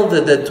Bible,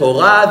 that the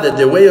Torah, that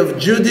the way of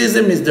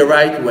Judaism is the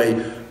right way.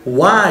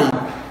 Why?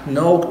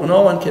 No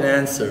one can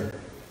answer.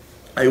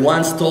 I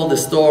once told a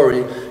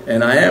story,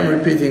 and I am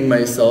repeating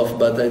myself,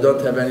 but I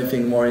don't have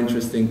anything more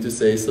interesting to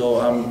say, so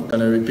I'm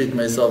going to repeat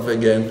myself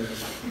again.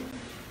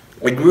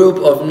 A group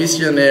of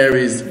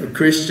missionaries,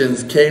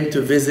 Christians, came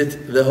to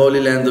visit the Holy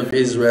Land of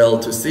Israel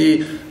to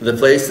see the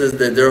places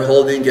that they're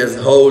holding as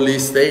holy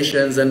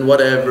stations and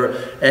whatever.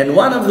 And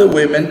one of the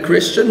women,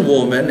 Christian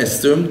woman,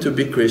 assumed to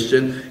be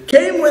Christian,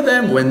 came with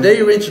them. When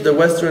they reached the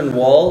Western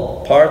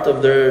Wall, part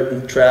of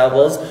their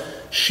travels,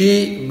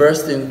 she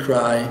burst in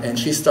cry, and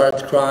she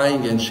started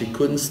crying, and she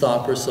couldn't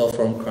stop herself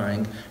from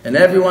crying. And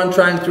everyone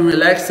trying to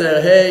relax her,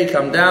 hey,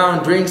 come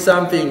down, drink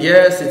something,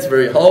 yes, it's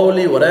very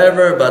holy,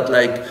 whatever, but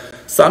like,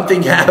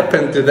 something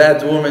happened to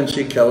that woman.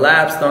 She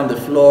collapsed on the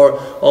floor,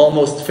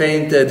 almost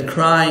fainted,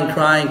 crying,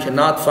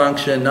 cannot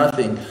function,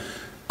 nothing.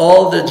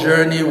 All the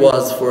journey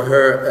was for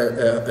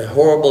her a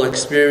horrible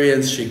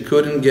experience. She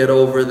couldn't get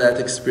over that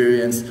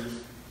experience.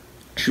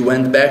 She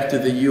went back to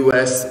the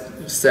US,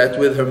 sat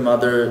with her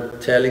mother,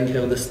 telling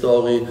her the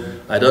story.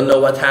 I don't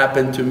know what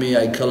happened to me.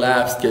 I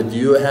collapsed. Do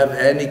you have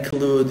any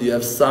clue? Do you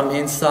have some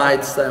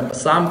insight,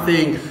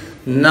 something?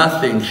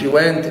 Nothing. She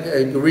went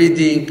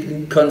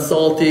reading,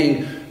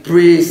 consulting,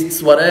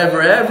 priests,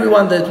 whatever,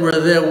 everyone that were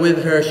there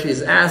with her,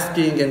 she's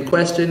asking and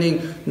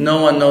questioning.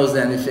 No one knows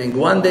anything.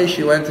 One day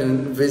she went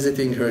and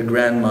visiting her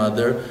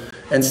grandmother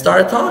and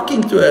started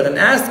talking to her and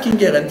asking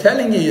her and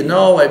telling her, you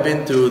know, I've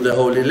been to the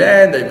Holy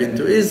Land, I've been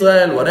to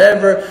Israel,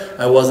 whatever.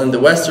 I was on the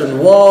Western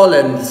Wall,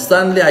 and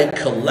suddenly I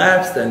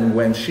collapsed. And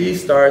when she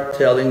started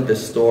telling the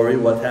story,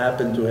 what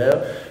happened to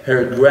her,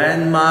 her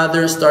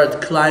grandmother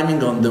started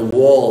climbing on the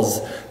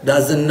walls,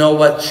 doesn't know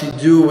what she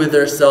do with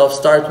herself,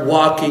 start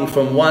walking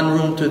from one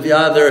room to the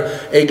other,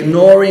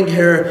 ignoring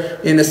her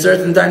in a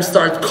certain time,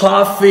 start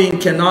coughing,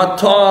 cannot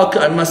talk,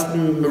 I must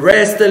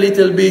rest a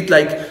little bit,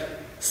 like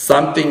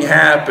something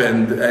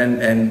happened.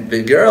 And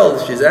the girl,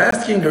 she's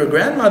asking her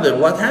grandmother,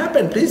 what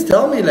happened? Please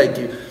tell me, like,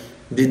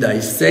 did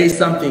I say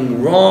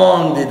something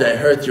wrong? Did I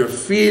hurt your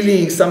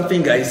feelings?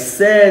 Something I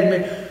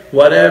said?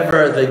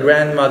 Whatever. The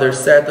grandmother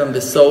sat on the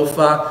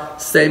sofa.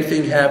 Same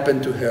thing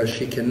happened to her.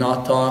 She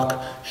cannot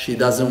talk. She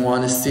doesn't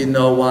want to see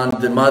no one.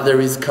 The mother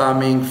is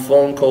coming.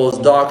 Phone calls,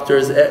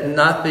 doctors,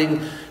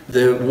 nothing.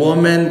 The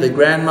woman, the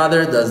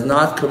grandmother, does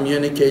not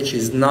communicate.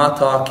 She's not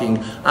talking.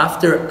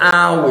 After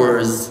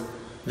hours,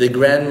 the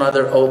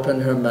grandmother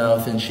opened her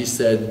mouth and she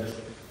said,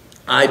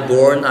 I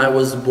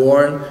was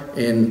born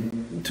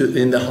in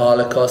the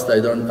Holocaust. I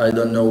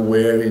don't know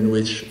where, in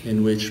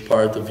which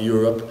part of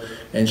Europe.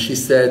 And she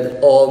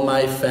said, all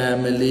my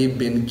family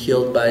been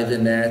killed by the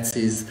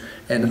Nazis,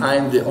 and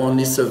I'm the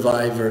only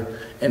survivor.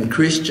 And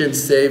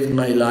Christians saved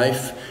my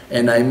life,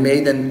 and I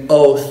made an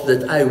oath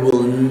that I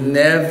will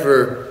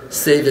never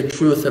say the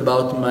truth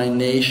about my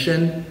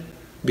nation,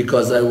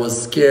 because I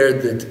was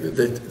scared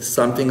that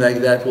something like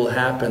that will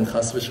happen,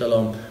 chas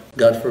v'shalom,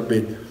 God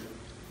forbid.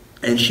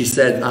 And she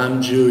said,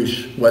 I'm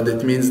Jewish. What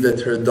it means that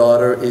her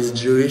daughter is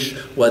Jewish,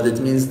 what it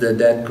means that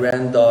that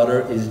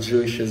granddaughter is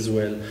Jewish as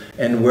well.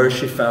 And where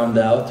she found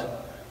out?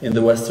 In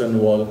the Western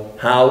Wall.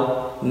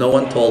 How? No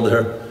one told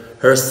her.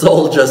 Her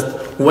soul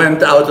just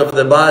went out of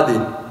the body.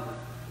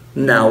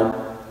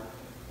 Now,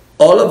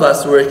 all of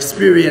us were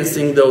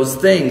experiencing those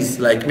things,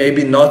 like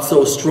maybe not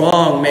so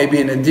strong, maybe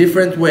in a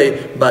different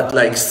way, but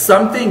like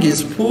something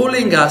is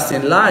pulling us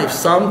in life,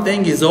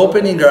 something is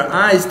opening our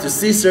eyes to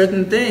see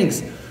certain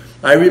things.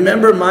 I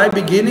remember my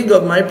beginning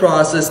of my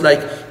process, like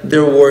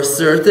there were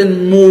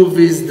certain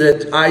movies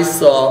that I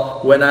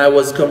saw when I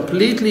was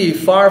completely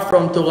far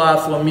from Torah,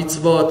 from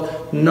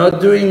mitzvot,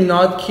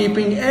 not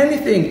keeping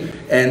anything.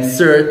 And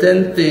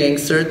certain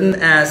things, certain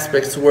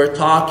aspects were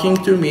talking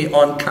to me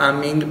on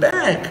coming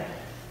back.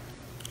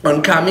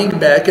 on coming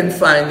back and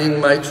finding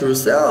my true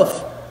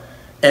self.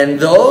 And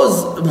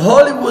those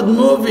Hollywood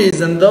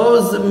movies and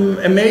those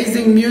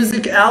amazing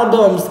music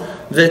albums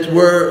that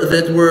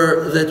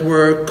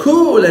were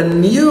cool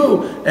and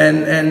new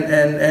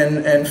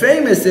and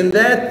famous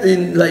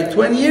in like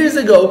 20 years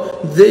ago,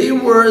 they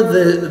were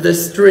the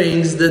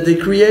strings that the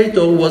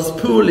Creator was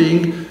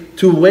pulling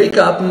to wake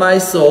up my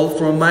soul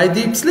from my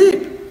deep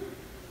sleep.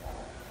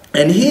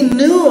 And He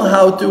knew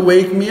how to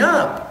wake me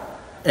up.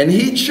 And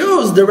He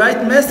chose the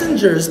right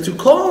messengers to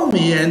call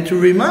me and to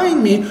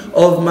remind me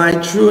of my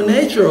true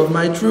nature, of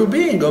my true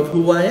being, of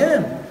who I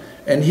am.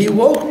 And He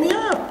woke me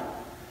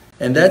up.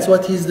 And that's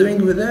what He's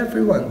doing with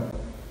everyone.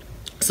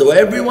 So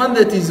everyone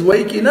that is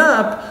waking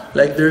up,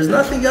 like there's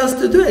nothing else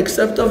to do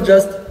except of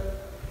just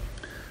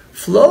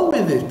flow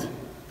with it.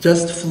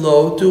 Just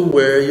flow to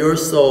where your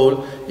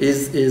soul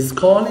is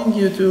calling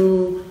you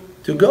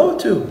to go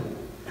to.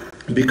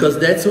 Because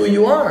that's who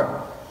you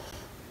are.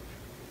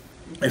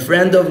 A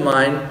friend of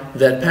mine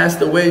that passed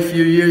away a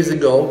few years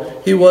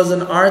ago, he was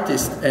an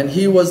artist and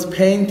he was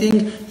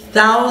painting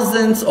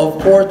thousands of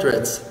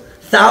portraits.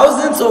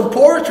 Thousands of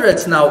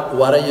portraits! Now,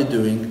 what are you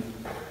doing?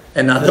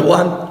 Another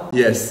one?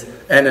 Yes.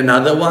 And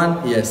another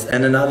one? Yes.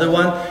 And another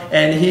one?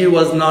 And he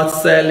was not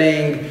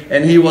selling,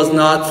 and he was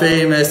not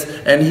famous,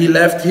 and he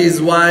left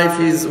his wife,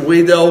 his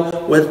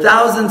widow, with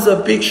thousands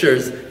of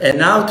pictures. And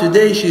now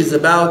today she's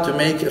about to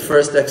make a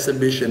first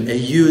exhibition, a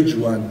huge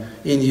one,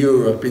 in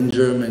Europe, in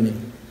Germany.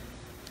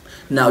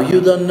 Now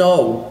you don't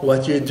know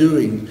what you're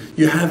doing.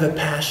 You have a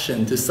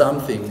passion to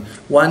something.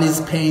 One is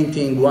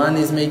painting, one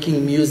is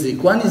making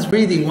music, one is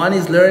reading, one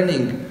is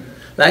learning.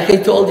 Like I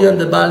told you on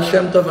the Baal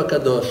Shem Tov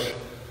HaKadosh,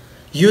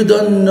 you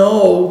don't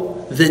know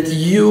that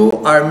you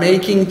are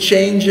making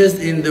changes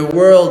in the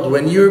world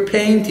when you're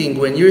painting,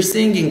 when you're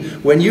singing,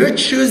 when you're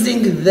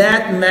choosing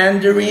that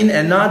mandarin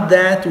and not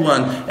that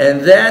one,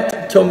 and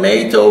that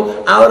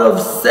tomato out of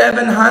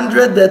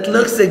 700 that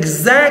looks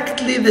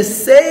exactly the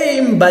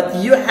same, but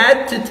you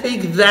had to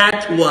take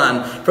that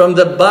one from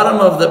the bottom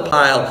of the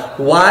pile.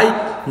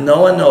 Why?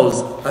 No one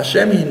knows.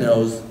 Hashem, He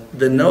knows.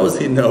 The nose,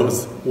 He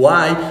knows.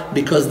 Why?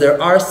 Because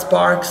there are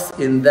sparks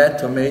in that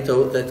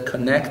tomato that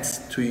connects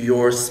to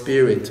your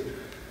spirit.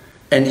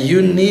 And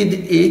you need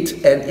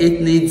it, and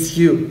it needs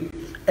you.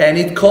 And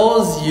it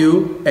calls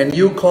you, and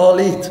you call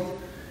it.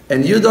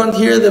 And you don't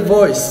hear the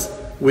voice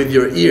with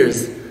your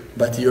ears,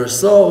 but your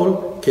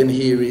soul can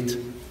hear it,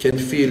 can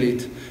feel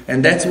it.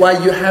 And that's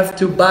why you have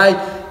to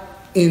buy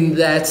in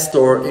that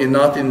store and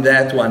not in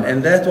that one.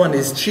 And that one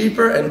is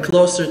cheaper and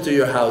closer to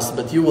your house,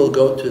 but you will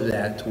go to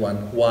that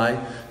one. Why?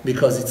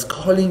 Because it's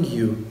calling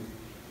you.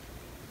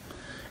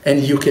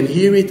 And you can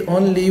hear it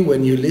only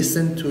when you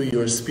listen to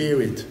your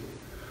spirit.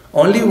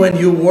 Only when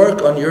you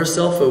work on your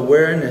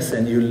self-awareness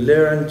and you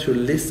learn to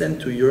listen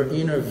to your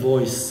inner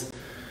voice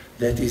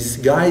that is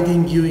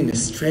guiding you in a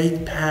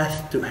straight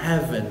path to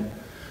heaven,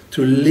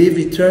 to live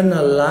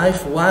eternal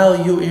life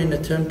while you're in a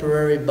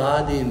temporary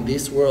body in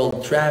this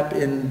world, trapped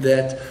in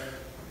that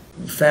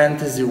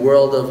fantasy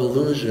world of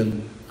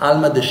illusion,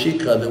 Alma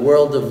Deshika, the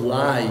world of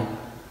lie,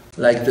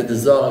 like the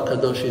Zohar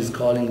Kadosh is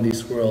calling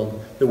this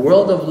world. The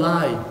world of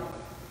lie,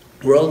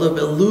 world of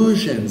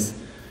illusions.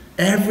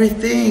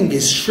 Everything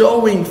is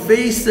showing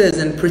faces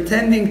and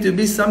pretending to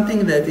be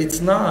something that it's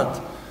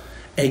not.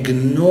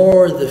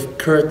 Ignore the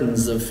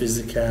curtains of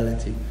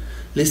physicality.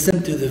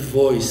 Listen to the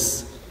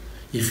voice.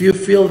 If you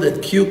feel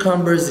that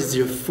cucumbers is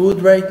your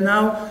food right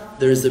now,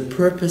 there is a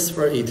purpose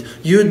for it.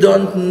 You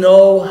don't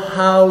know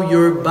how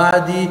your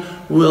body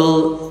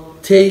will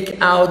take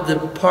out the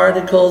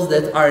particles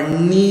that are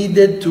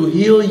needed to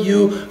heal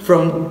you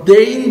from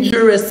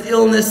dangerous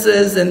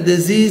illnesses and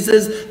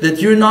diseases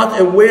that you're not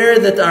aware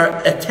that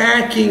are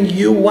attacking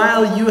you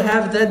while you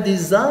have that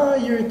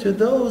desire to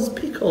those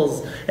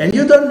pickles. And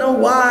you don't know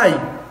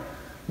why.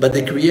 But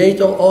the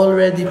Creator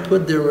already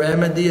put the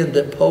remedy and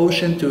the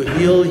potion to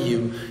heal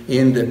you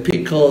in the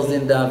pickles,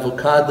 in the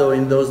avocado,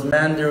 in those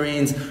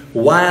mandarins,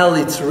 while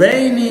it's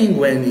raining,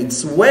 when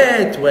it's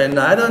wet, when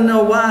I don't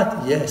know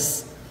what.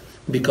 Yes.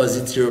 Because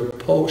it's your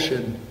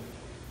potion,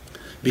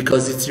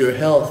 because it's your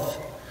health.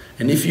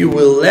 And if you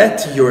will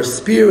let your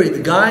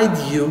spirit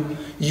guide you,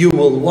 you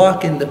will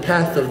walk in the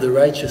path of the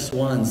righteous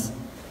ones.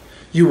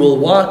 You will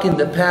walk in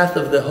the path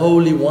of the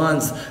holy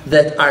ones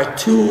that are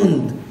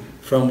tuned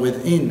from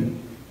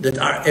within, that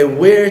are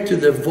aware to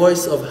the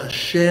voice of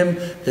Hashem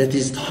that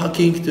is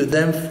talking to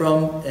them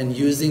from and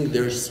using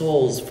their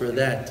souls for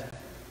that.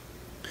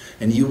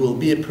 And you will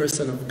be a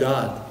person of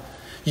God.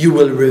 You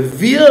will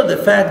reveal the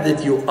fact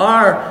that you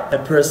are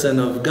a person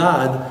of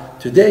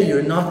God. Today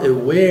you're not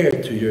aware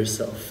to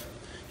yourself.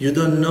 You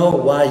don't know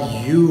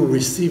why you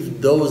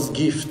received those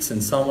gifts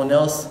and someone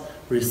else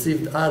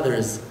received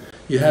others.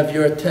 You have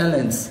your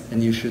talents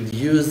and you should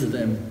use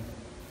them.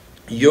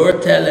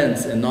 Your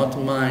talents and not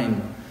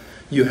mine.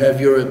 You have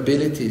your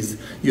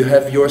abilities. You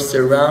have your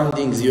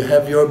surroundings. You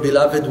have your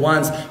beloved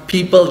ones.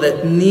 People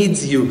that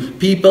needs you.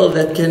 People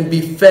that can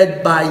be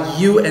fed by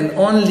you and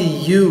only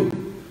you.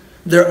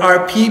 There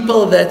are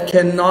people that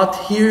cannot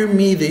hear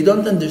me. They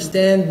don't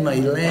understand my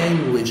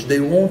language. They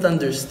won't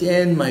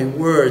understand my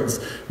words.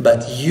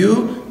 But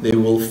you, they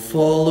will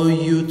follow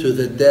you to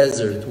the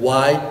desert.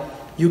 Why?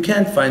 You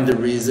can't find the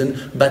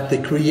reason, but the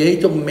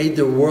Creator made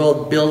the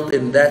world built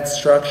in that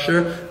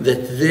structure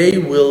that they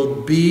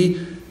will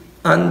be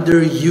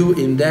under you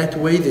in that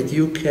way that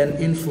you can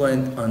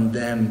influence on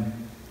them.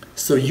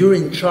 So you're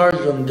in charge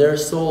on their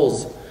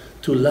souls,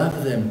 to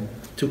love them,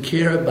 to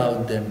care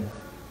about them,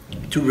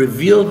 to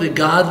reveal the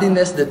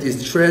godliness that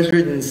is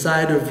treasured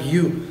inside of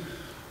you,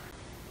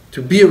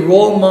 to be a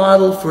role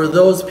model for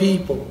those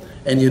people.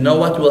 And you know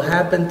what will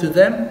happen to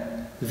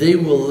them? They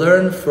will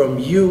learn from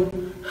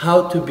you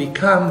how to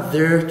become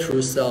their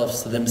true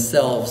selves,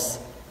 themselves.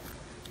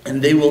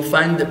 And they will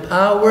find the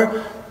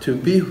power to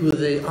be who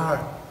they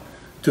are,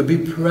 to be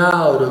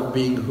proud of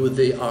being who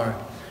they are.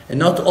 And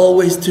not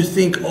always to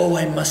think, oh,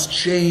 I must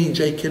change,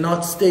 I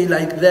cannot stay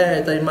like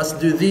that, I must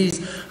do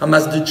this, I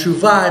must do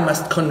tshuva, I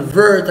must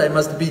convert, I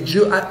must be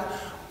Jew.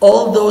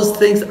 All those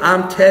things,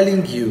 I'm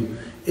telling you,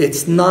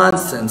 it's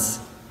nonsense.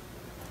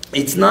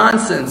 It's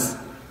nonsense.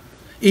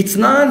 It's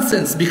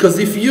nonsense, because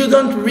if you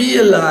don't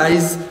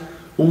realize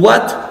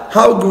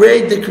how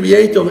great the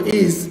Creator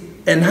is,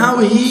 and how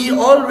He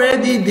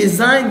already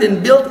designed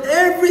and built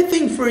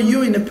everything for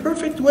you in a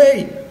perfect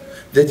way,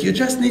 that you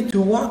just need to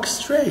walk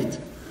straight.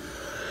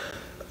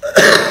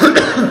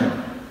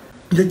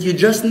 That you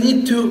just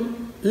need to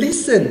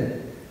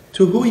listen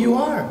to who you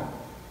are.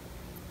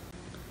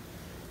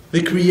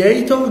 The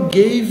Creator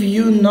gave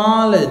you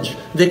knowledge.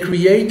 The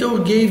Creator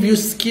gave you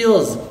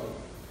skills.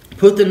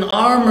 Put an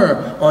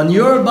armor on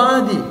your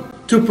body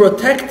to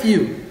protect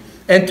you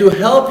and to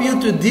help you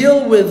to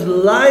deal with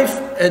life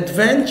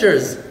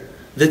adventures.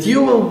 That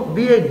you will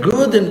be a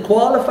good and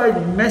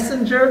qualified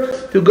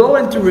messenger to go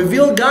and to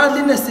reveal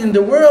godliness in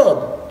the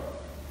world.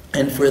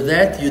 And for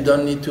that you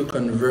don't need to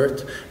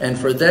convert. And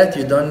for that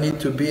you don't need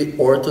to be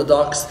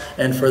Orthodox.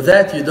 And for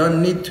that you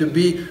don't need to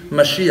be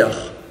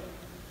Mashiach.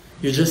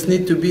 You just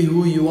need to be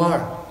who you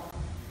are.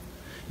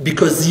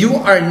 Because you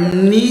are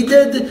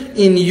needed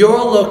in your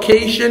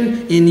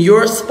location, in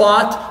your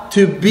spot,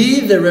 to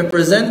be the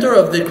representative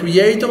of the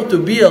Creator, to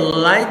be a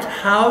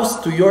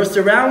lighthouse to your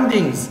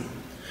surroundings.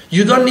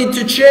 You don't need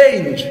to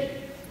change.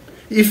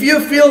 If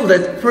you feel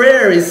that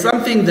prayer is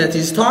something that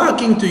is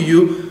talking to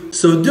you,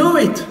 so do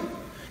it.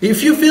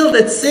 If you feel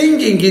that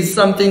singing is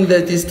something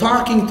that is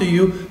talking to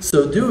you,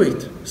 so do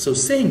it. So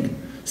sing.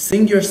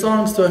 Sing your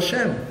songs to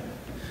Hashem.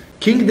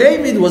 King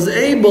David was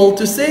able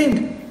to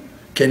sing.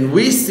 Can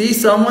we see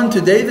someone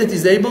today that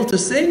is able to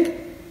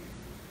sing?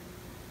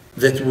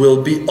 That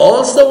will be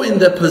also in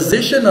the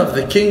position of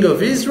the King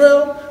of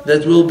Israel?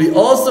 That will be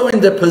also in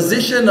the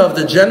position of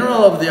the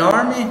General of the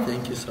Army?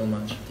 Thank you so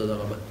much.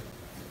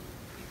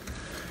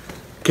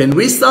 Can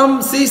we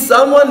see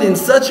someone in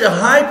such a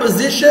high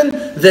position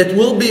that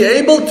will be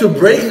able to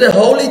break the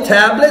holy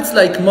tablets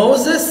like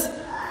Moses?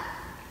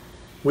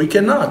 We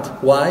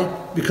cannot. Why?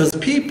 Because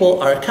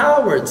people are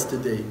cowards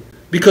today.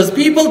 Because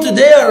people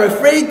today are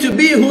afraid to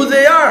be who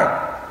they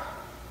are.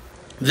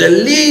 The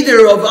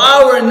leader of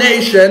our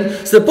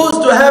nation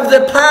supposed to have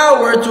the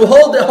power to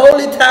hold the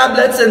holy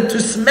tablets and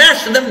to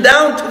smash them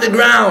down to the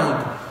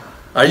ground.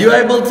 Are you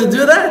able to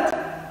do that?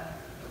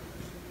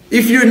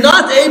 If you're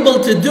not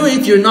able to do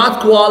it, you're not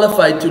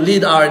qualified to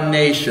lead our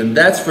nation.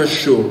 That's for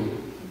sure.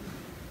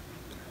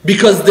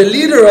 Because the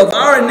leader of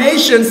our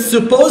nation is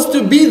supposed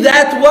to be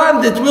that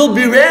one that will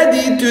be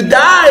ready to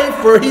die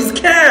for his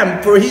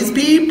camp, for his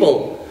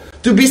people.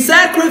 To be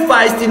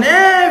sacrificed in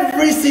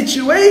every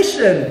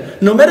situation,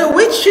 no matter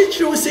which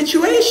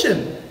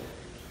situation.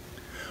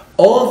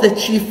 All the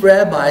chief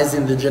rabbis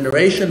in the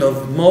generation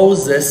of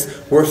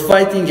Moses were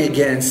fighting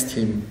against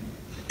him.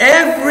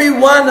 Every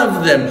one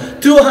of them,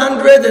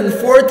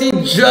 240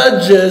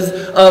 judges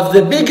of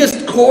the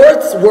biggest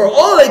courts were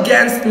all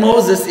against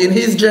Moses in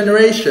his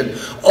generation.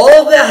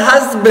 All the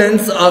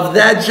husbands of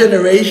that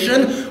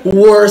generation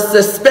were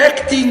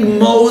suspecting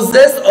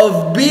Moses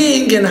of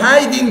being and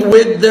hiding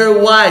with their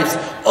wives.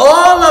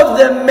 All of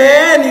the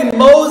men in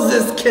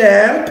Moses'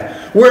 camp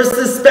were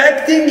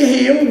suspecting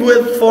him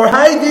for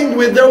hiding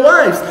with their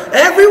wives.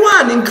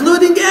 Everyone,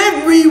 including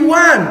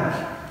everyone.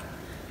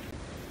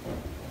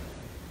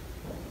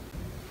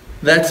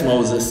 That's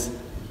Moses.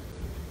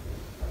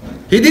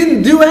 He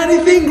didn't do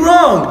anything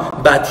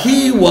wrong, but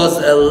he was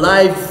a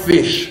live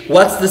fish.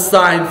 What's the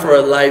sign for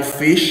a live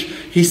fish?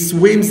 He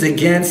swims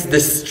against the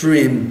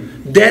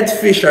stream. Dead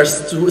fish are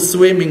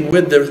swimming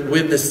with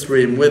the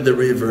stream, with the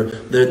river.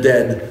 They're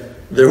dead.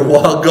 They're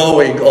all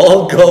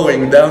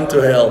going down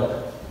to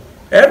hell.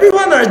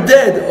 Everyone are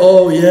dead.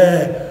 Oh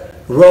yeah,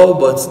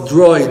 robots,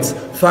 droids,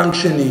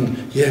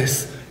 functioning.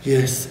 Yes,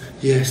 yes,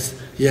 yes.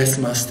 Yes,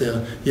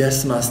 Master.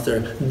 Yes,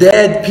 Master.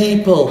 Dead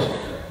people.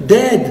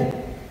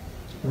 Dead.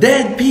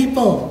 Dead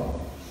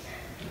people.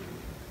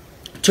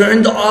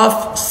 Turned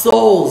off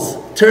souls.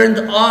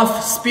 Turned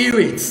off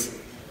spirits.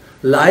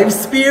 Live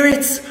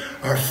spirits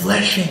are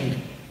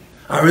flashing,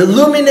 are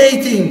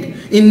illuminating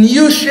in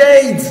new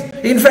shades,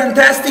 in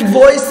fantastic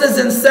voices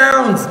and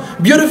sounds.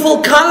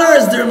 Beautiful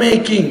colors they're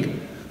making.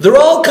 They're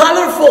all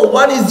colorful.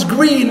 One is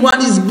green,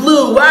 one is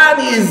blue, one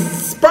is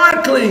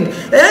sparkling.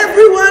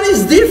 Everyone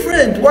is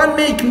different. One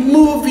makes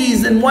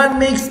movies and one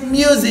makes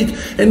music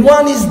and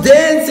one is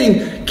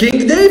dancing.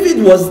 King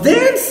David was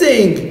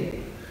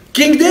dancing.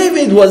 King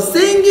David was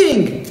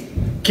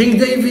singing. King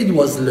David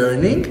was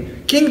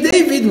learning. King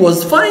David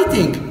was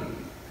fighting.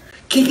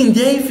 King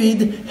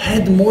David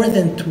had more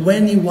than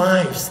 20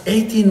 wives,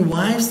 18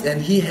 wives,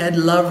 and he had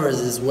lovers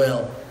as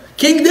well.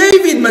 King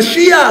David,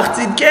 Mashiach,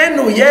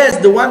 Tzidkenu, yes,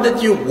 the one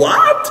that you,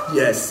 what?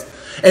 Yes.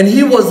 And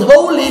he was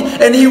holy,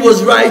 and he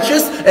was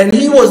righteous, and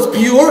he was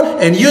pure,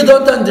 and you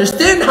don't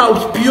understand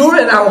how pure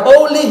and how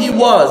holy he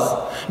was.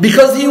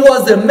 Because he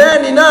was a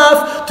man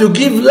enough to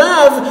give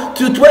love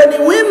to 20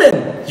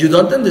 women. You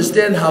don't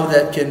understand how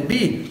that can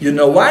be. You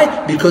know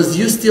why? Because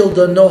you still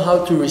don't know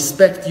how to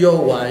respect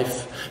your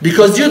wife.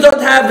 Because you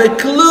don't have a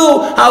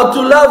clue how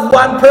to love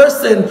one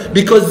person.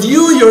 Because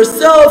you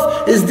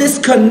yourself is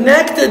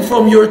disconnected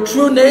from your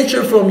true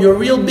nature, from your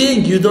real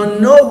being. You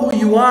don't know who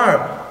you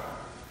are.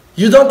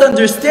 You don't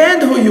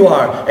understand who you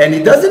are. And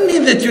it doesn't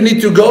mean that you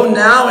need to go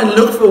now and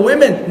look for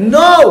women.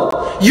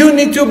 No! You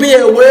need to be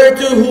aware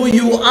to who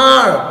you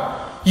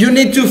are. You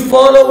need to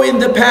follow in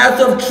the path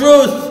of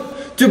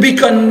truth. To be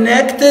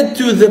connected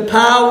to the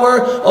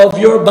power of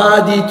your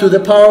body, to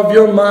the power of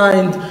your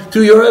mind,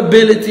 to your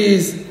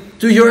abilities,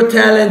 to your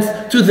talents,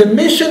 to the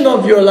mission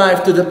of your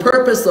life, to the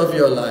purpose of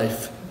your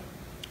life.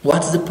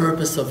 What's the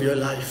purpose of your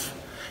life?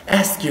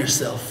 Ask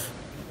yourself.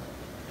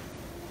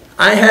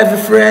 I have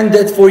a friend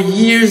that for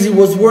years he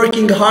was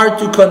working hard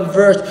to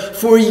convert.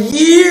 For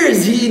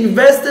years he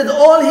invested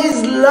all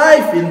his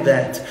life in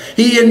that.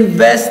 He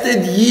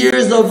invested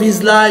years of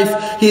his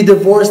life. He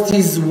divorced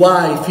his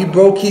wife. He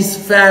broke his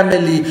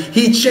family.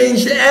 He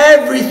changed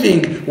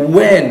everything.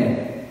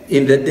 When,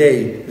 in the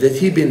day that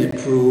he been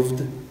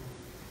approved,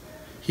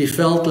 he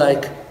felt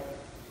like,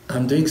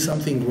 I'm doing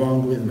something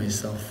wrong with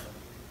myself.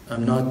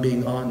 I'm not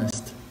being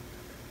honest.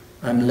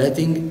 I'm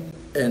letting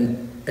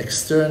an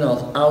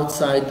external,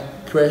 outside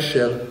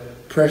pressure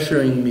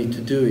pressuring me to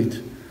do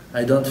it.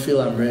 I don't feel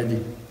I'm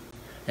ready.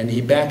 And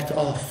he backed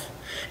off.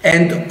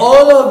 And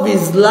all of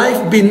his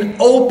life been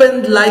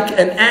opened like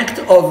an act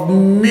of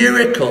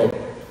miracle.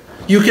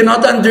 You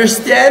cannot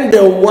understand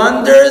the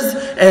wonders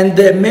and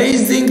the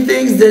amazing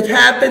things that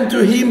happened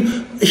to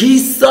him. He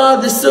saw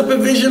the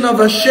supervision of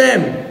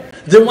Hashem,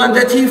 the one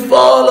that he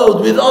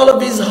followed with all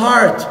of his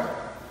heart,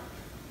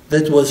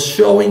 that was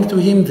showing to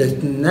him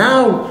that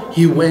now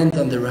he went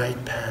on the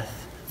right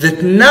path,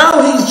 that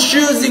now he's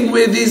choosing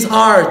with his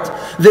heart,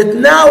 that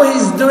now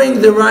he's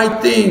doing the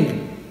right thing.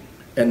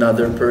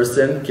 Another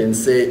person can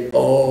say,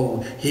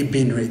 oh, he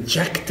been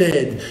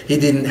rejected, he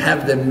didn't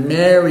have the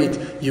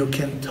merit. You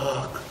can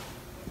talk.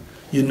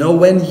 You know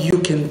when you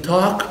can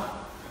talk?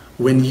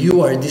 When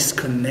you are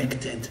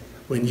disconnected,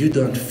 when you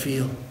don't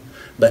feel.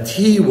 But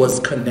he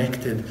was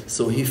connected,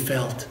 so he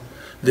felt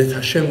that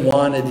Hashem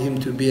wanted him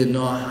to be a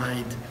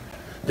Noahide.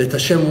 That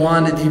Hashem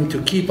wanted him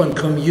to keep on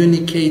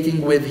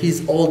communicating with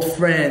his old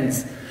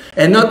friends.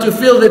 And not to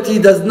feel that he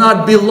does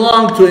not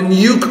belong to a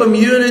new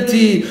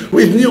community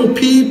with new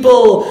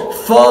people,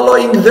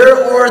 following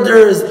their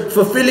orders,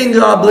 fulfilling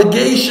the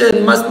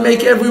obligation, must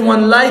make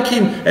everyone like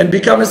him and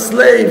become a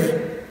slave.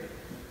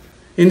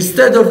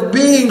 Instead of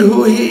being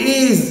who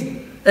he is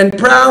and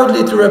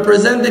proudly to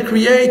represent the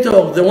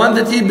Creator, the one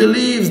that he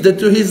believes that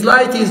to his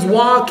light he is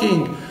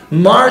walking,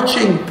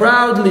 marching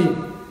proudly.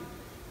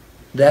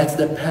 That's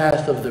the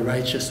path of the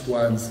righteous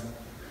ones.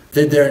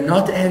 That they're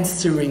not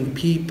answering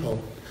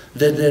people.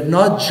 That they're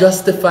not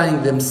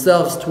justifying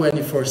themselves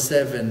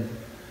 24/7.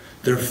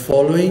 They're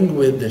following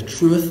with the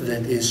truth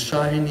that is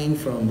shining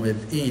from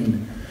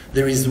within.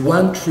 There is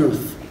one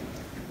truth.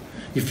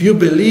 If you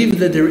believe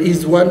that there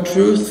is one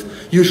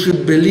truth, you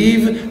should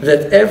believe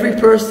that every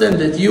person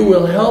that you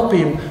will help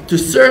him to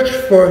search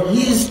for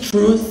his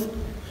truth,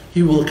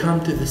 he will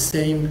come to the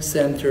same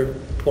center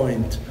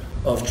point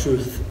of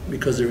truth,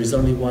 because there is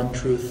only one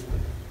truth.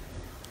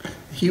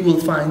 He will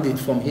find it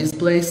from his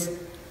place,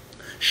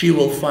 she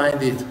will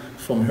find it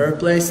from her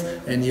place,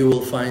 and you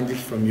will find it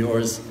from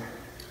yours.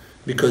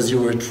 Because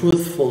you were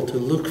truthful to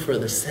look for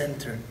the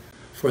center,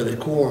 for the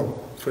core,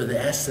 for the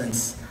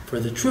essence, for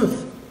the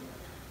truth.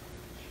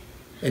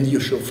 And you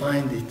shall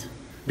find it.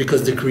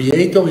 Because the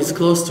Creator is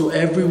close to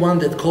everyone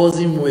that calls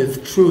him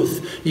with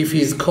truth. If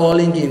he's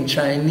calling in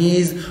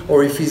Chinese,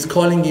 or if he's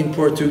calling in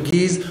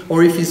Portuguese,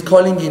 or if he's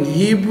calling in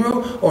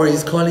Hebrew, or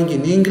he's calling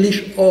in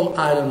English, or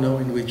I don't know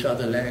in which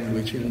other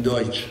language, in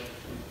Deutsch.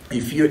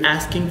 If you're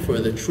asking for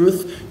the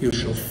truth, you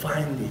shall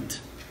find it.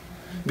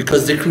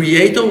 Because the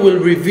Creator will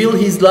reveal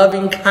his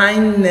loving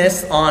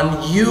kindness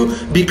on you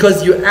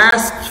because you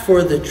asked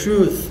for the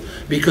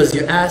truth, because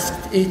you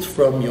asked it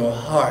from your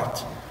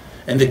heart.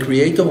 And the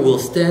Creator will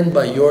stand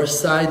by your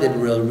side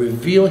and will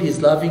reveal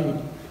his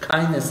loving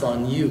kindness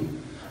on you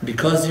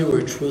because you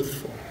were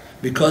truthful,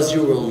 because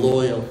you were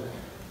loyal.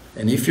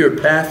 And if your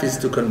path is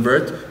to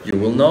convert, you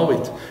will know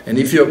it. And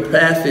if your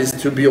path is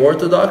to be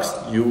Orthodox,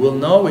 you will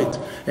know it.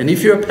 And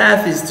if your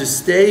path is to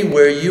stay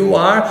where you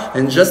are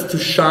and just to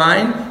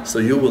shine, so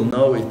you will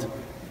know it.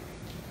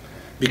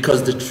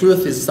 Because the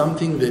truth is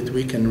something that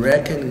we can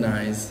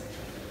recognize.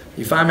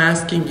 If I'm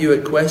asking you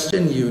a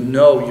question, you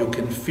know, you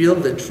can feel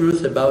the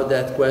truth about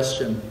that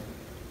question.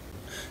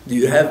 Do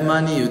you have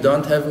money? You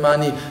don't have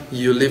money?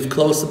 You live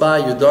close by?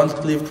 You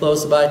don't live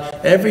close by?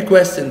 Every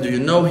question, do you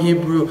know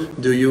Hebrew?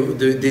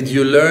 Did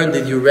you learn?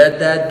 Did you read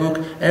that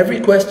book? Every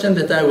question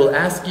that I will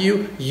ask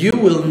you, you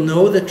will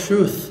know the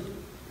truth.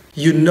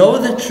 You know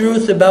the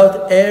truth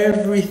about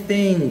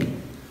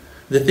everything.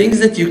 The things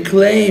that you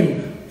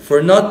claim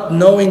for not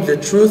knowing the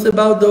truth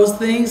about those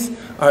things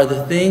are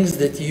the things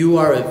that you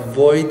are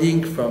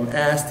avoiding from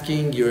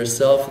asking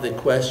yourself the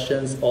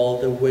questions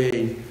all the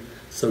way.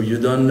 So you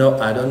don't know,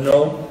 I don't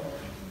know,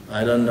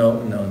 I don't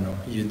know, no,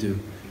 you do.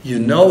 You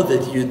know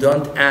that you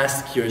don't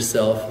ask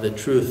yourself the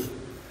truth.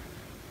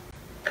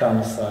 Come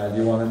aside,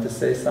 you wanted to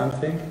say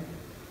something?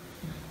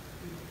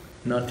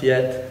 Not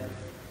yet?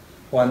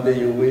 One day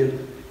you will?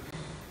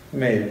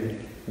 Maybe,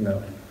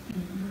 no.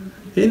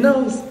 He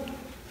knows,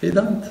 he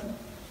don't.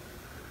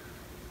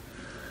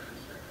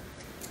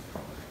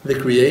 The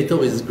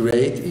Creator is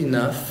great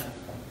enough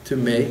to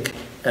make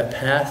a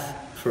path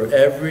for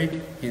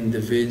every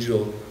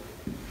individual.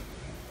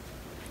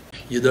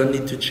 You don't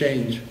need to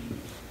change.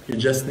 You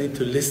just need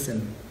to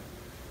listen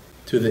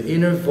to the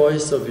inner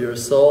voice of your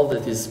soul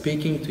that is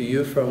speaking to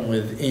you from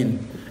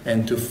within,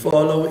 and to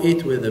follow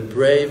it with a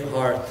brave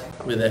heart,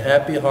 with a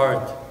happy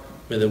heart,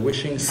 with a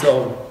wishing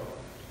soul.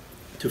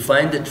 To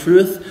find the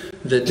truth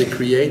that the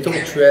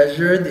Creator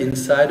treasured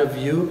inside of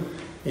you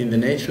in the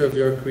nature of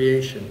your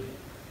creation.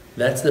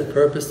 That's the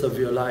purpose of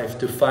your life,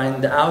 to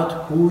find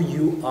out who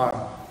you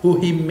are, who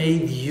He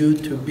made you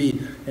to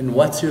be, and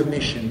what's your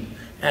mission.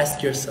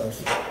 Ask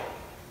yourself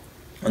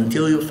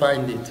until you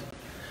find it.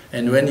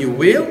 And when you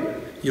will,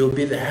 you'll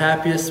be the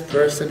happiest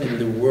person in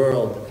the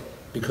world,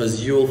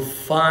 because you'll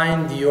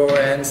find your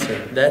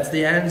answer. That's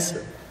the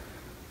answer.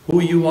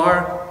 Who you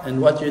are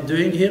and what you're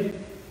doing here,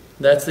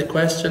 that's the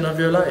question of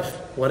your life.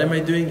 What am I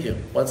doing here?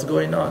 What's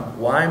going on?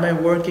 Why am I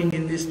working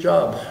in this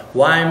job?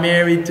 Why am I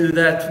married to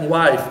that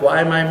wife?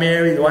 Why am I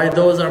married? Why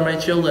those are my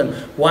children?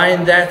 Why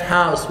in that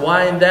house?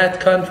 Why in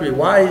that country?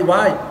 Why?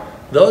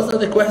 Those are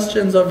the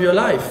questions of your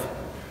life.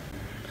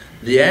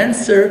 The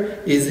answer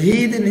is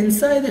hidden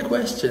inside the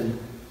question.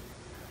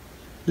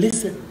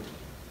 Listen.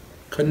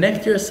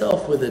 Connect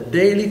yourself with a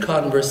daily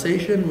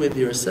conversation with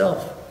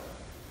yourself.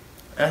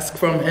 Ask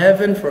from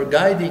heaven for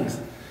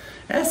guidance.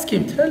 Ask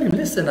Him, tell Him,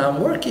 listen,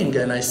 I'm working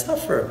and I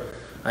suffer.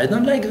 I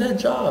don't like that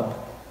job.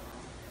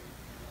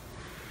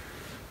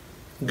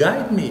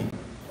 Guide me.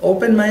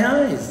 Open my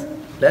eyes.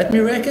 Let me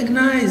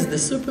recognize the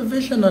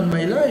supervision on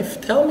my life.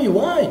 Tell me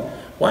why.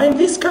 Why in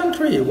this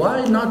country?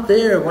 Why not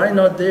there? Why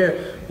not there?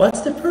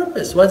 What's the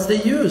purpose? What's the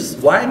use?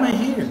 Why am I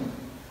here?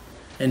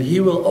 And He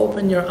will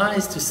open your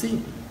eyes to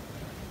see.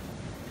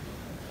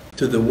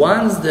 To the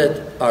ones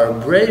that are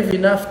brave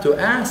enough to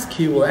ask,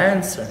 He will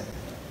answer.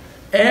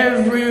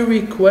 Every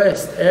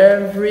request,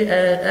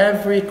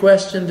 every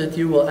question that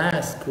you will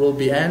ask will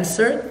be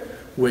answered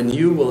when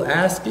you will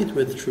ask it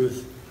with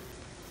truth.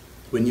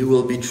 When you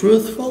will be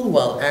truthful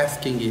while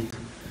asking it,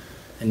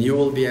 and you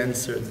will be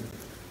answered.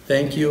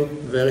 Thank you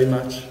very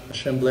much.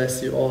 Hashem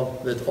bless you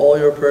all, that all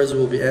your prayers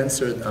will be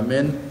answered.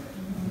 Amen.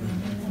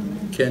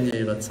 Ken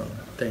Yehi Ratzon.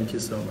 Thank you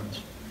so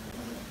much.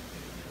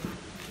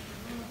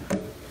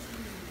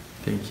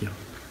 Thank you.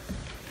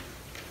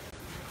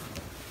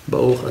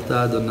 ברוך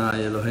אתה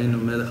אדוני אלוהינו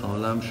מלך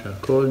העולם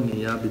שהכל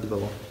נהיה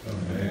בדברו.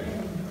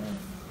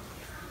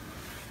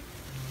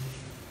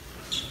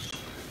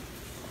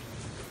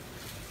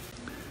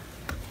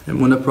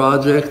 Emunah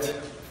Project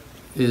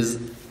is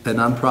a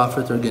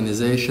non-profit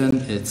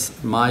organization. It's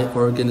my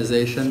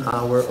organization,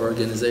 our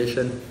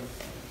organization.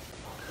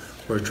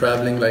 We're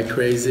traveling like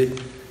crazy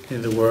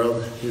in the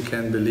world. You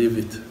can't believe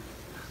it.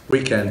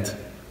 We can't.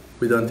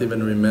 We don't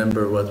even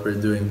remember what we're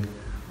doing.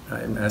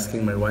 I'm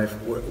asking my wife,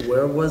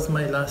 where was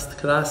my last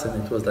class?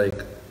 And it was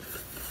like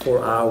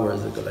 4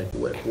 hours ago. Like,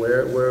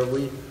 where are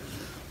we?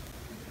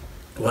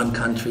 One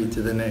country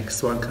to the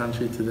next, one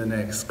country to the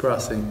next,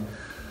 crossing.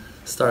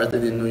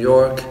 Started in New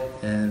York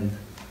and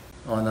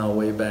on our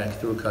way back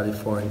through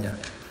California.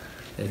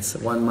 It's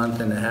 1.5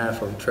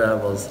 months of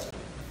travels.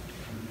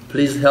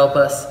 Please help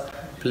us.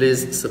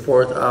 Please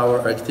support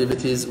our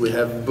activities. We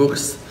have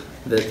books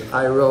that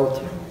I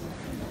wrote,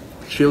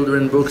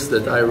 children books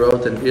that I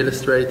wrote and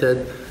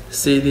illustrated,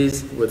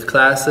 CDs with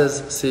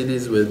classes,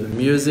 CDs with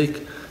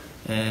music,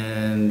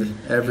 and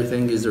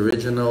everything is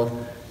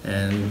original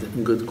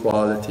and good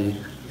quality.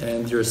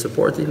 And you're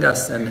supporting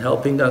us and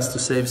helping us to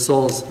save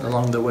souls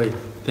along the way.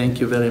 Thank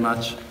you very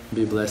much.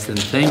 Be blessed. And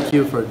thank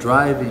you for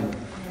driving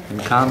and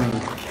coming.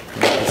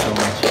 Thank you so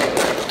much.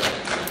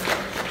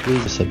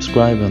 Please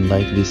subscribe and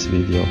like this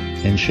video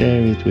and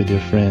share it with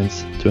your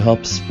friends to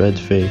help spread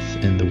faith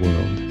in the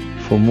world.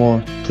 For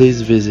more,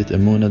 please visit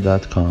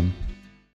emunah.com.